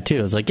landing pad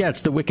too. It's like,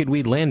 it's the Wicked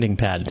Weed landing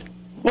pad.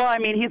 Well, I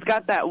mean, he's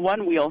got that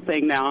one wheel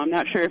thing now. I'm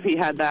not sure if he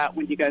had that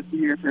when you guys were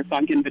here for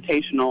Funk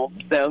Invitational.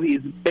 So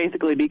he's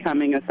basically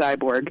becoming a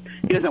cyborg.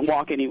 He doesn't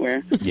walk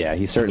anywhere. Yeah,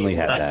 he certainly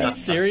had that. Are you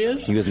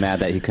serious? He was mad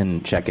that he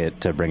couldn't check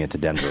it to bring it to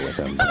Denver with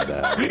him. But,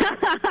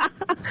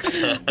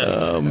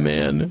 oh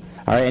man!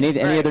 All right,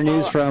 any other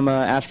news from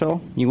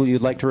Asheville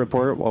you'd like to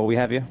report while we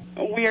have you?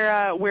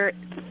 We're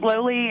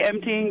slowly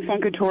emptying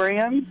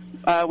Funkatorium.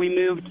 We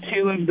moved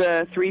 2 of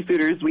the 3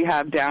 fooders we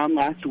have down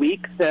last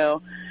week,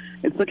 so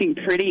it's looking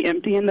pretty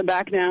empty in the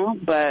back now,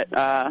 but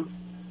I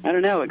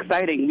don't know,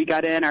 exciting. We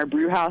got in our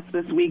brew house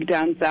this week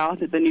down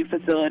south at the new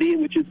facility,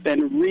 which has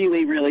been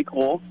really, really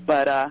cool.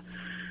 But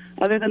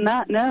other than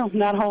that, no,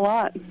 not a whole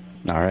lot.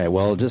 All right,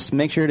 well, just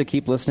make sure to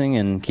keep listening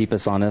and keep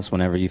us honest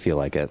whenever you feel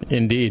like it.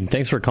 Indeed.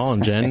 Thanks for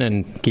calling, Jen,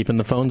 and keeping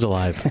the phones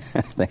alive.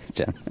 Thanks,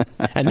 Jen.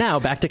 And now,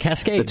 back to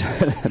Cascade.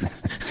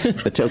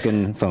 The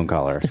token phone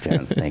caller,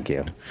 Jen. Thank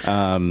you.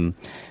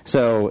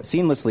 So,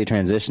 seamlessly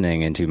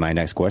transitioning into my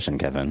next question,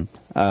 Kevin.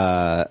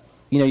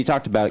 You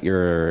talked about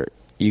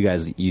you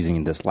guys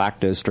using this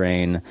lactose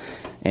strain,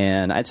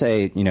 and I'd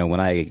say,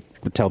 when I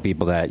tell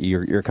people that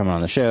you're coming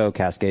on the show,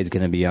 Cascade's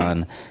going to be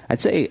on,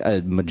 I'd say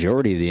a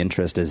majority of the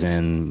interest is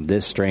in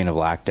this strain of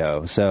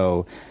lacto.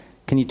 So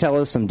can you tell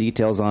us some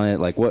details on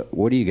it? Like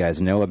what do you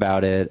guys know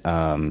about it?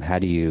 How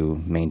do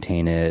you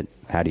maintain it?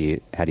 How do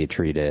you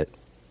treat it?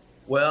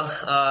 Well,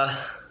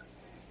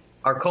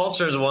 our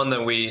culture is one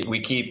that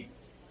we keep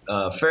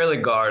fairly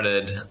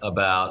guarded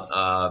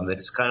about.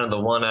 It's kind of the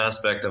one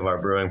aspect of our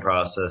brewing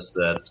process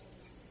that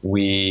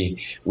we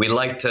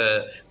like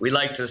to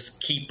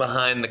keep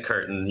behind the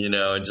curtain,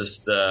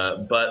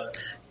 but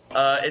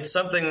it's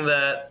something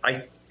that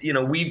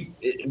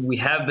we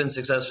have been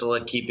successful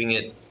at keeping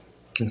it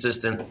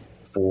consistent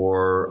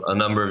for a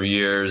number of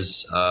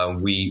years.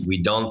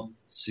 We don't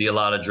see a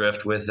lot of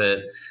drift with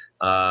it.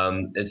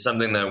 It's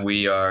something that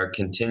we are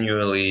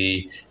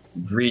continually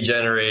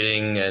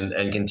regenerating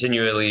and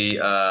continually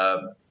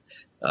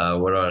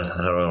I'm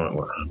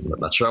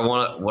not sure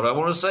what I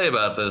want to say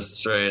about this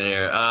strain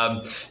here.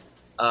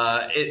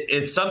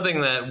 It's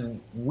something that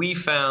we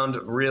found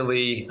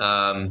really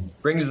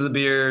brings the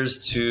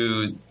beers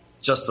to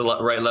just the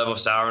right level of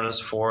sourness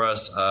for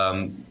us.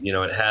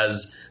 It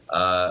has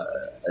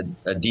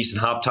a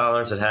decent hop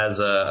tolerance. It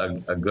has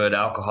a good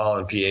alcohol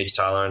and pH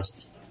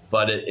tolerance,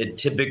 but it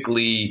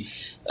typically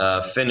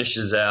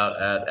finishes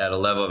out at a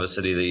level of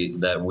acidity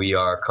that we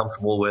are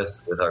comfortable with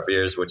our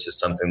beers, which is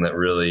something that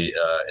really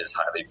is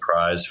highly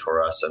prized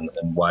for us and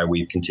why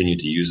we continue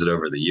to use it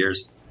over the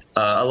years.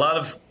 A lot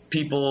of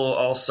people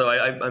also,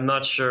 I'm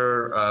not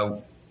sure,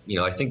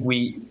 I think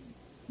we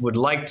would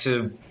like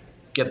to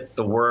get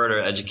the word or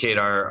educate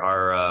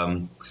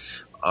our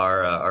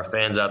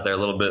fans out there a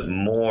little bit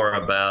more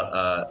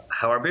about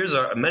how our beers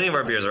are. Many of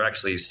our beers are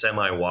actually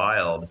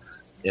semi-wild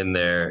in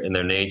their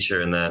nature,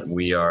 and that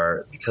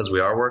because we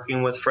are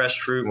working with fresh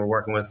fruit and we're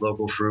working with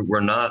local fruit, we're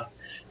not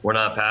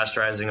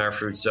pasteurizing our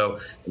fruit.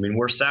 So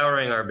we're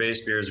souring our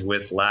base beers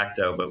with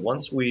lacto, but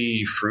once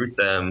we fruit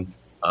them,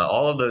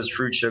 all of those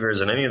fruit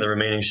sugars and any of the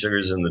remaining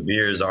sugars in the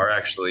beers are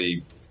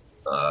actually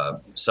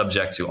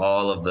subject to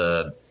all of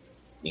the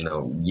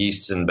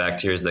yeasts and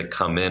bacteria that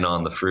come in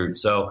on the fruit.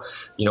 So,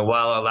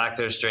 while our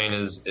lactose strain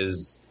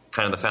is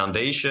kind of the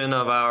foundation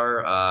of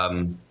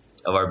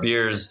our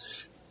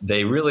beers,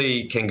 they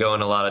really can go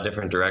in a lot of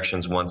different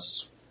directions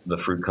once the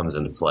fruit comes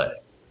into play.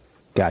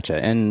 Gotcha.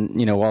 And,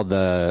 while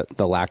the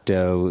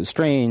lacto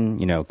strain,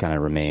 kind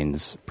of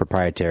remains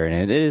proprietary,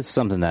 and it is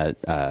something that,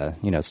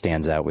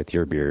 stands out with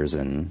your beers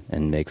and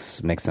makes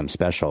them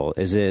special,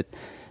 is it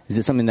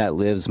something that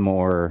lives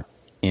more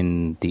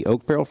in the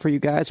oak barrel for you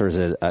guys, or is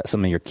it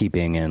something you're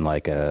keeping in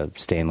like a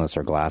stainless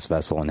or glass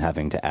vessel and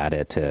having to add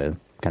it to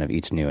kind of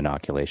each new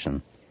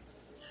inoculation?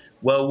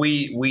 Well,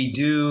 we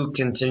do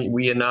continue.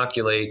 We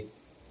inoculate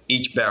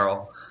each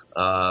barrel,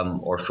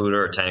 or food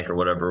or a tank or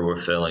whatever we're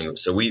filling.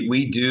 So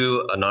we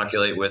do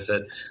inoculate with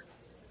it,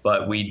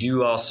 but we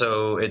do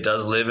also, it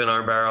does live in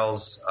our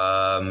barrels.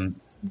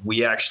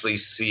 We actually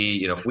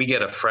see, if we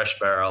get a fresh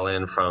barrel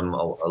in from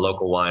a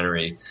local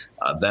winery,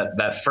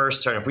 that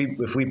first turn,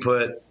 if we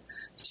put,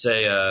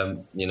 say,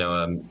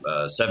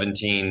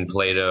 17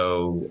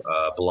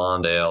 Plato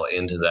blonde ale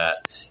into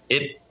that,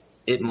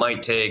 it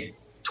might take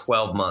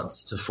 12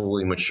 months to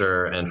fully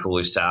mature and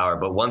fully sour.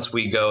 But once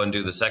we go and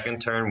do the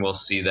second turn, we'll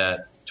see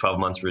that 12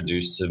 months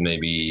reduced to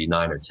maybe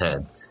 9 or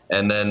 10.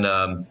 And then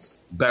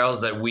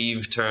barrels that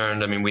we've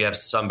turned, we have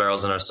some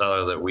barrels in our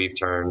cellar that we've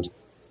turned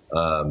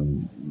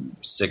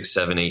 6,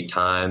 7, 8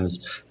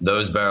 times.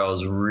 Those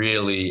barrels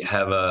really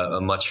have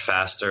a much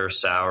faster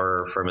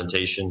sour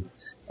fermentation.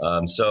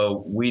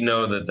 So we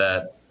know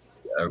that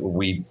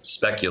we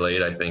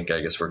speculate, I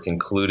guess we're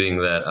concluding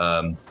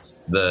that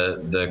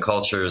the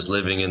culture is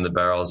living in the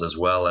barrels as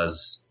well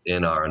as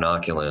in our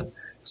inoculant.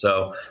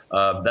 So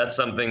that's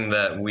something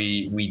that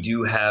we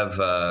do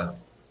have.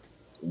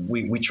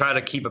 We try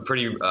to keep a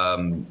pretty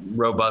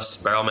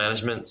robust barrel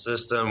management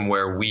system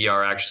where we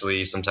are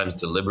actually sometimes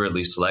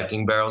deliberately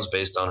selecting barrels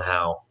based on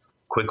how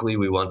quickly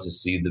we want to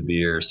see the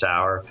beer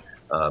sour.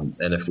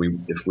 And if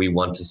we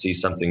want to see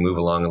something move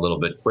along a little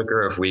bit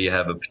quicker, if we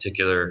have a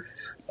particular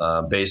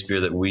base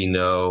beer that we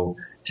know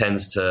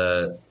tends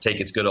to take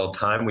its good old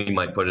time, we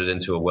might put it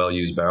into a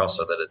well-used barrel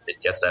so that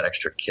it gets that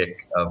extra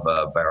kick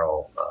of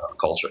barrel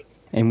culture.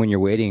 And when you're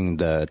waiting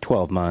the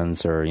 12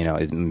 months, or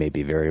it may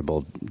be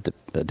variable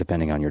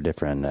depending on your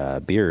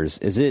different beers,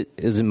 is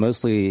it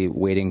mostly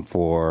waiting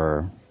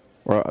for,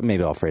 or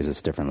maybe I'll phrase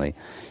this differently,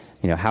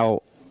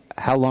 how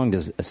long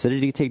does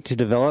acidity take to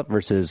develop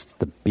versus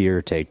the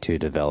beer take to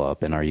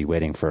develop? And are you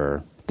waiting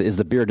for, is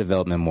the beer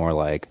development more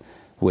like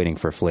waiting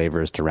for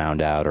flavors to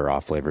round out or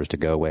off flavors to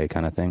go away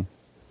kind of thing?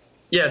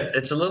 Yeah,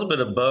 it's a little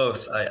bit of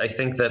both. I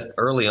think that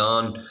early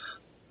on,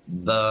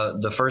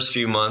 the first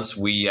few months,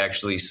 we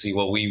actually see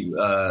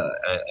I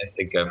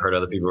think I've heard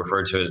other people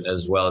refer to it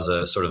as well as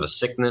a sort of a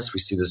sickness. We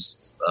see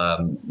this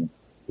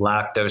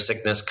lactose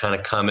sickness kind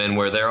of come in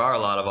where there are a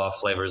lot of off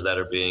flavors that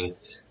are being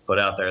put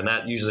out there, and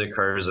that usually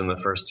occurs in the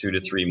first 2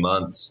 to 3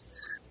 months.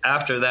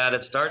 After that,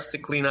 it starts to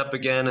clean up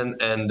again,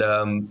 and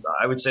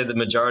I would say the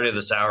majority of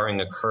the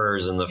souring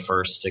occurs in the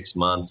first 6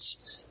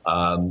 months.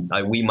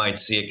 We might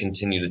see it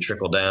continue to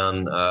trickle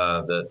down,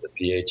 the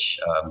pH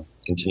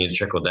continue to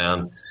trickle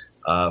down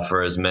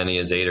for as many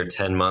as 8 or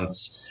 10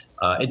 months.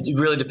 It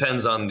really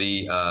depends on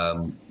the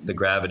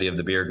gravity of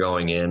the beer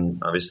going in.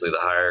 Obviously, the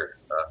higher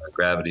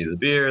gravity of the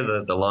beer,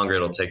 the longer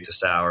it'll take to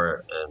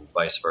sour, and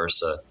vice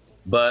versa.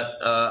 But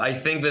I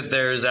think that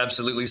there's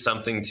absolutely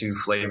something to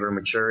flavor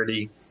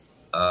maturity.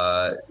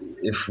 I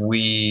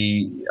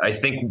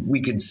think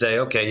we could say,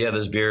 okay, yeah,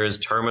 this beer is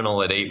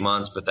terminal at 8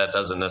 months, but that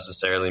doesn't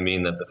necessarily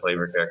mean that the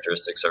flavor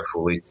characteristics are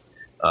fully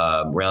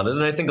rounded.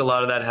 And I think a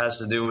lot of that has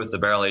to do with the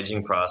barrel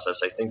aging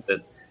process. I think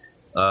that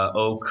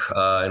oak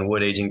and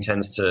wood aging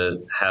tends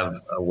to have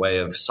a way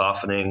of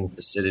softening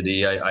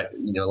acidity. A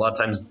lot of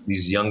times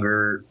these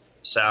younger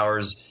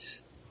sours,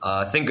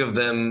 think of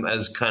them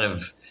as kind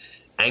of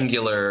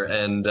angular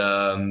and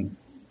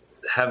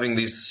having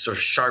these sort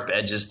of sharp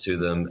edges to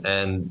them,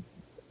 and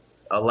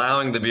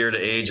allowing the beer to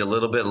age a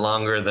little bit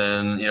longer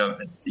than,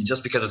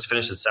 just because it's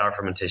finished its sour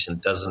fermentation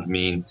doesn't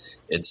mean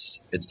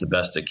it's the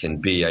best it can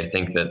be. I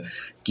think that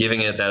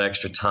giving it that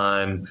extra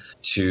time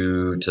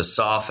to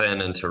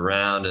soften and to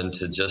round and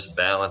to just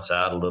balance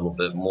out a little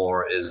bit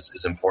more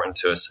is important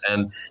to us.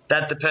 And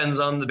that depends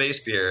on the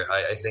base beer.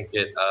 I think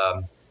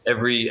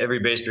every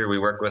base beer we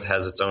work with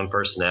has its own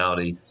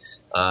personality.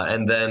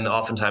 And then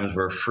oftentimes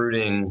we're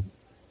fruiting,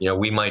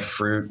 we might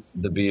fruit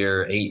the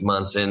beer 8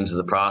 months into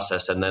the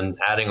process, and then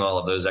adding all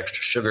of those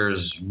extra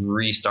sugars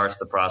restarts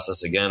the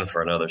process again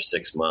for another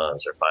 6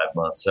 months or 5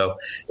 months. So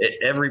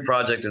every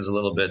project is a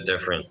little bit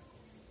different,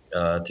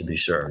 to be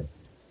sure.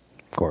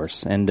 Of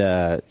course. And,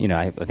 I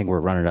think we're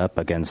running up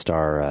against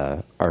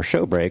our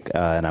show break,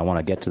 and I want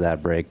to get to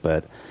that break,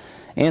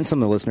 and some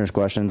of the listeners'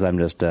 questions. I'm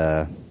just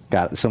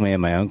got so many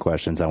of my own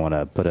questions. I want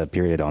to put a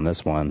period on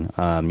this one.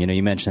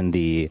 You mentioned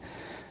the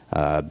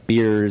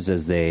beers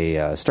as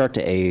they start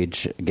to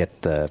age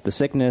get the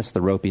sickness, the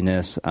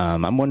ropiness.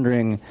 I'm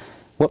wondering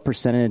what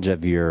percentage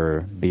of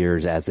your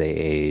beers as they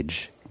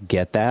age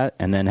get that?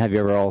 And then have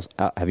you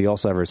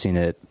also ever seen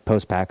it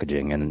post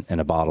packaging in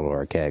a bottle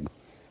or a keg?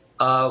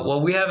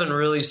 Well, we haven't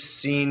really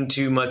seen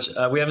too much.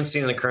 We haven't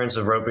seen an occurrence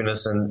of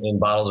ropiness in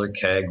bottles or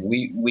keg.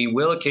 We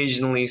will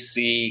occasionally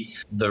see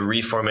the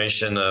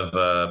reformation of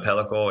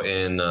pellicle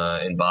in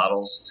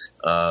bottles.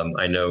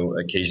 I know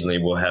occasionally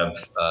we'll have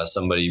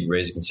somebody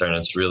raise a concern.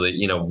 It's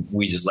really,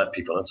 we just let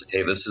people know, it's like,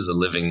 hey, this is a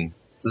living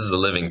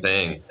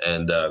thing,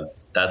 and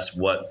that's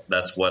what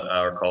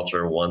our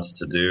culture wants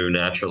to do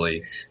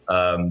naturally.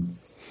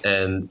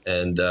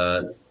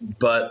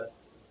 But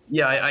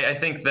yeah, I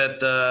think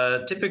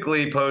that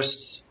typically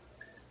post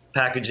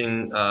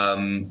packaging,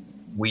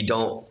 we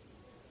don't.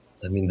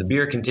 I mean, the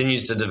beer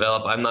continues to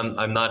develop.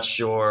 I'm not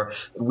sure.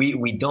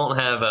 We don't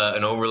have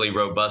an overly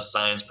robust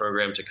science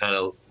program to kind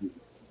of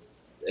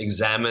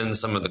examine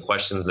some of the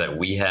questions that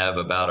we have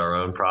about our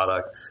own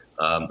product.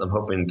 I'm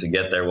hoping to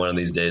get there one of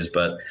these days,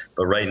 but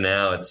right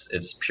now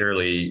it's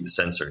purely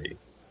sensory.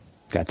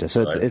 Gotcha.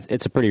 So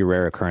it's a pretty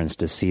rare occurrence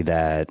to see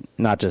that,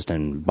 not just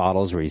in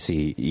bottles where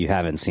you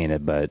haven't seen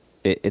it, but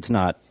it's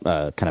not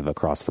kind of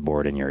across the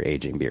board in your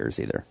aging beers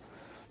either.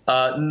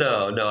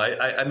 No.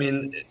 I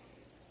mean,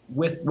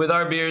 with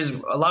our beers,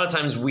 a lot of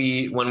times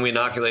when we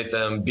inoculate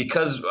them,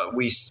 because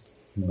the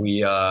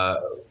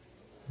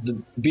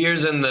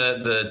beers in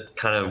the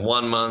kind of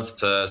 1 month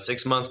to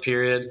 6 month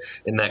period,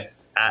 in that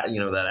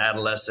that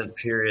adolescent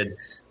period,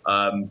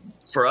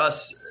 for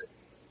us,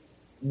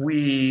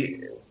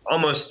 we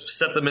almost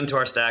set them into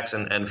our stacks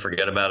and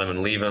forget about them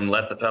and leave them,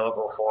 let the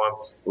pellicle form,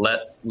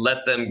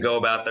 let them go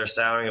about their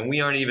souring, and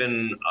we aren't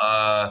even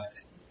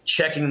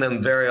checking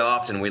them very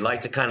often. We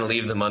like to kind of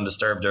leave them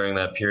undisturbed during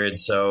that period.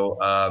 So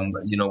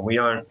we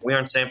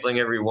aren't sampling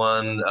every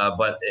one,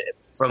 but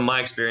from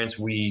my experience,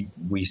 we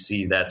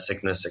see that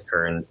sickness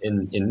occur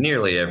in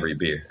nearly every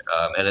beer,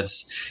 and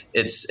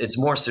it's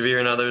more severe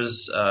in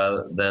others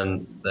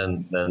than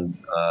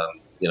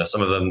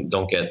some of them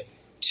don't get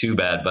too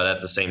bad, but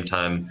at the same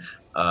time,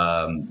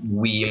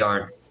 we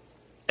aren't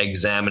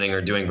examining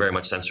or doing very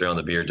much sensory on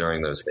the beer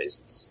during those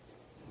phases.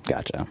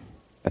 Gotcha.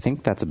 I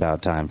think that's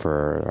about time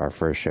for our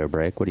first show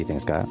break. What do you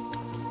think, Scott?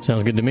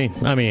 Sounds good to me.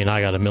 I mean,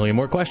 I got a million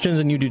more questions,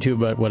 and you do too,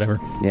 but whatever.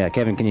 Yeah,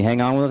 Kevin, can you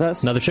hang on with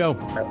us? Another show.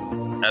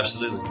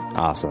 Absolutely.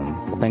 Awesome.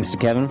 Well, thanks to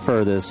Kevin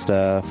for this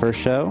first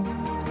show.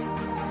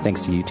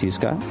 Thanks to you too,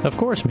 Scott. Of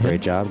course, man.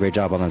 Great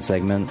job on that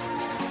segment.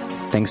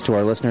 Thanks to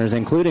our listeners,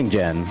 including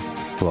Jen,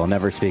 who I'll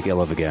never speak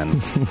ill of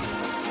again.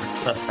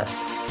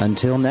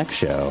 Until next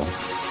show,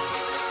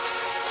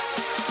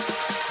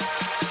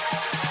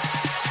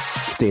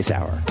 stay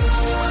sour.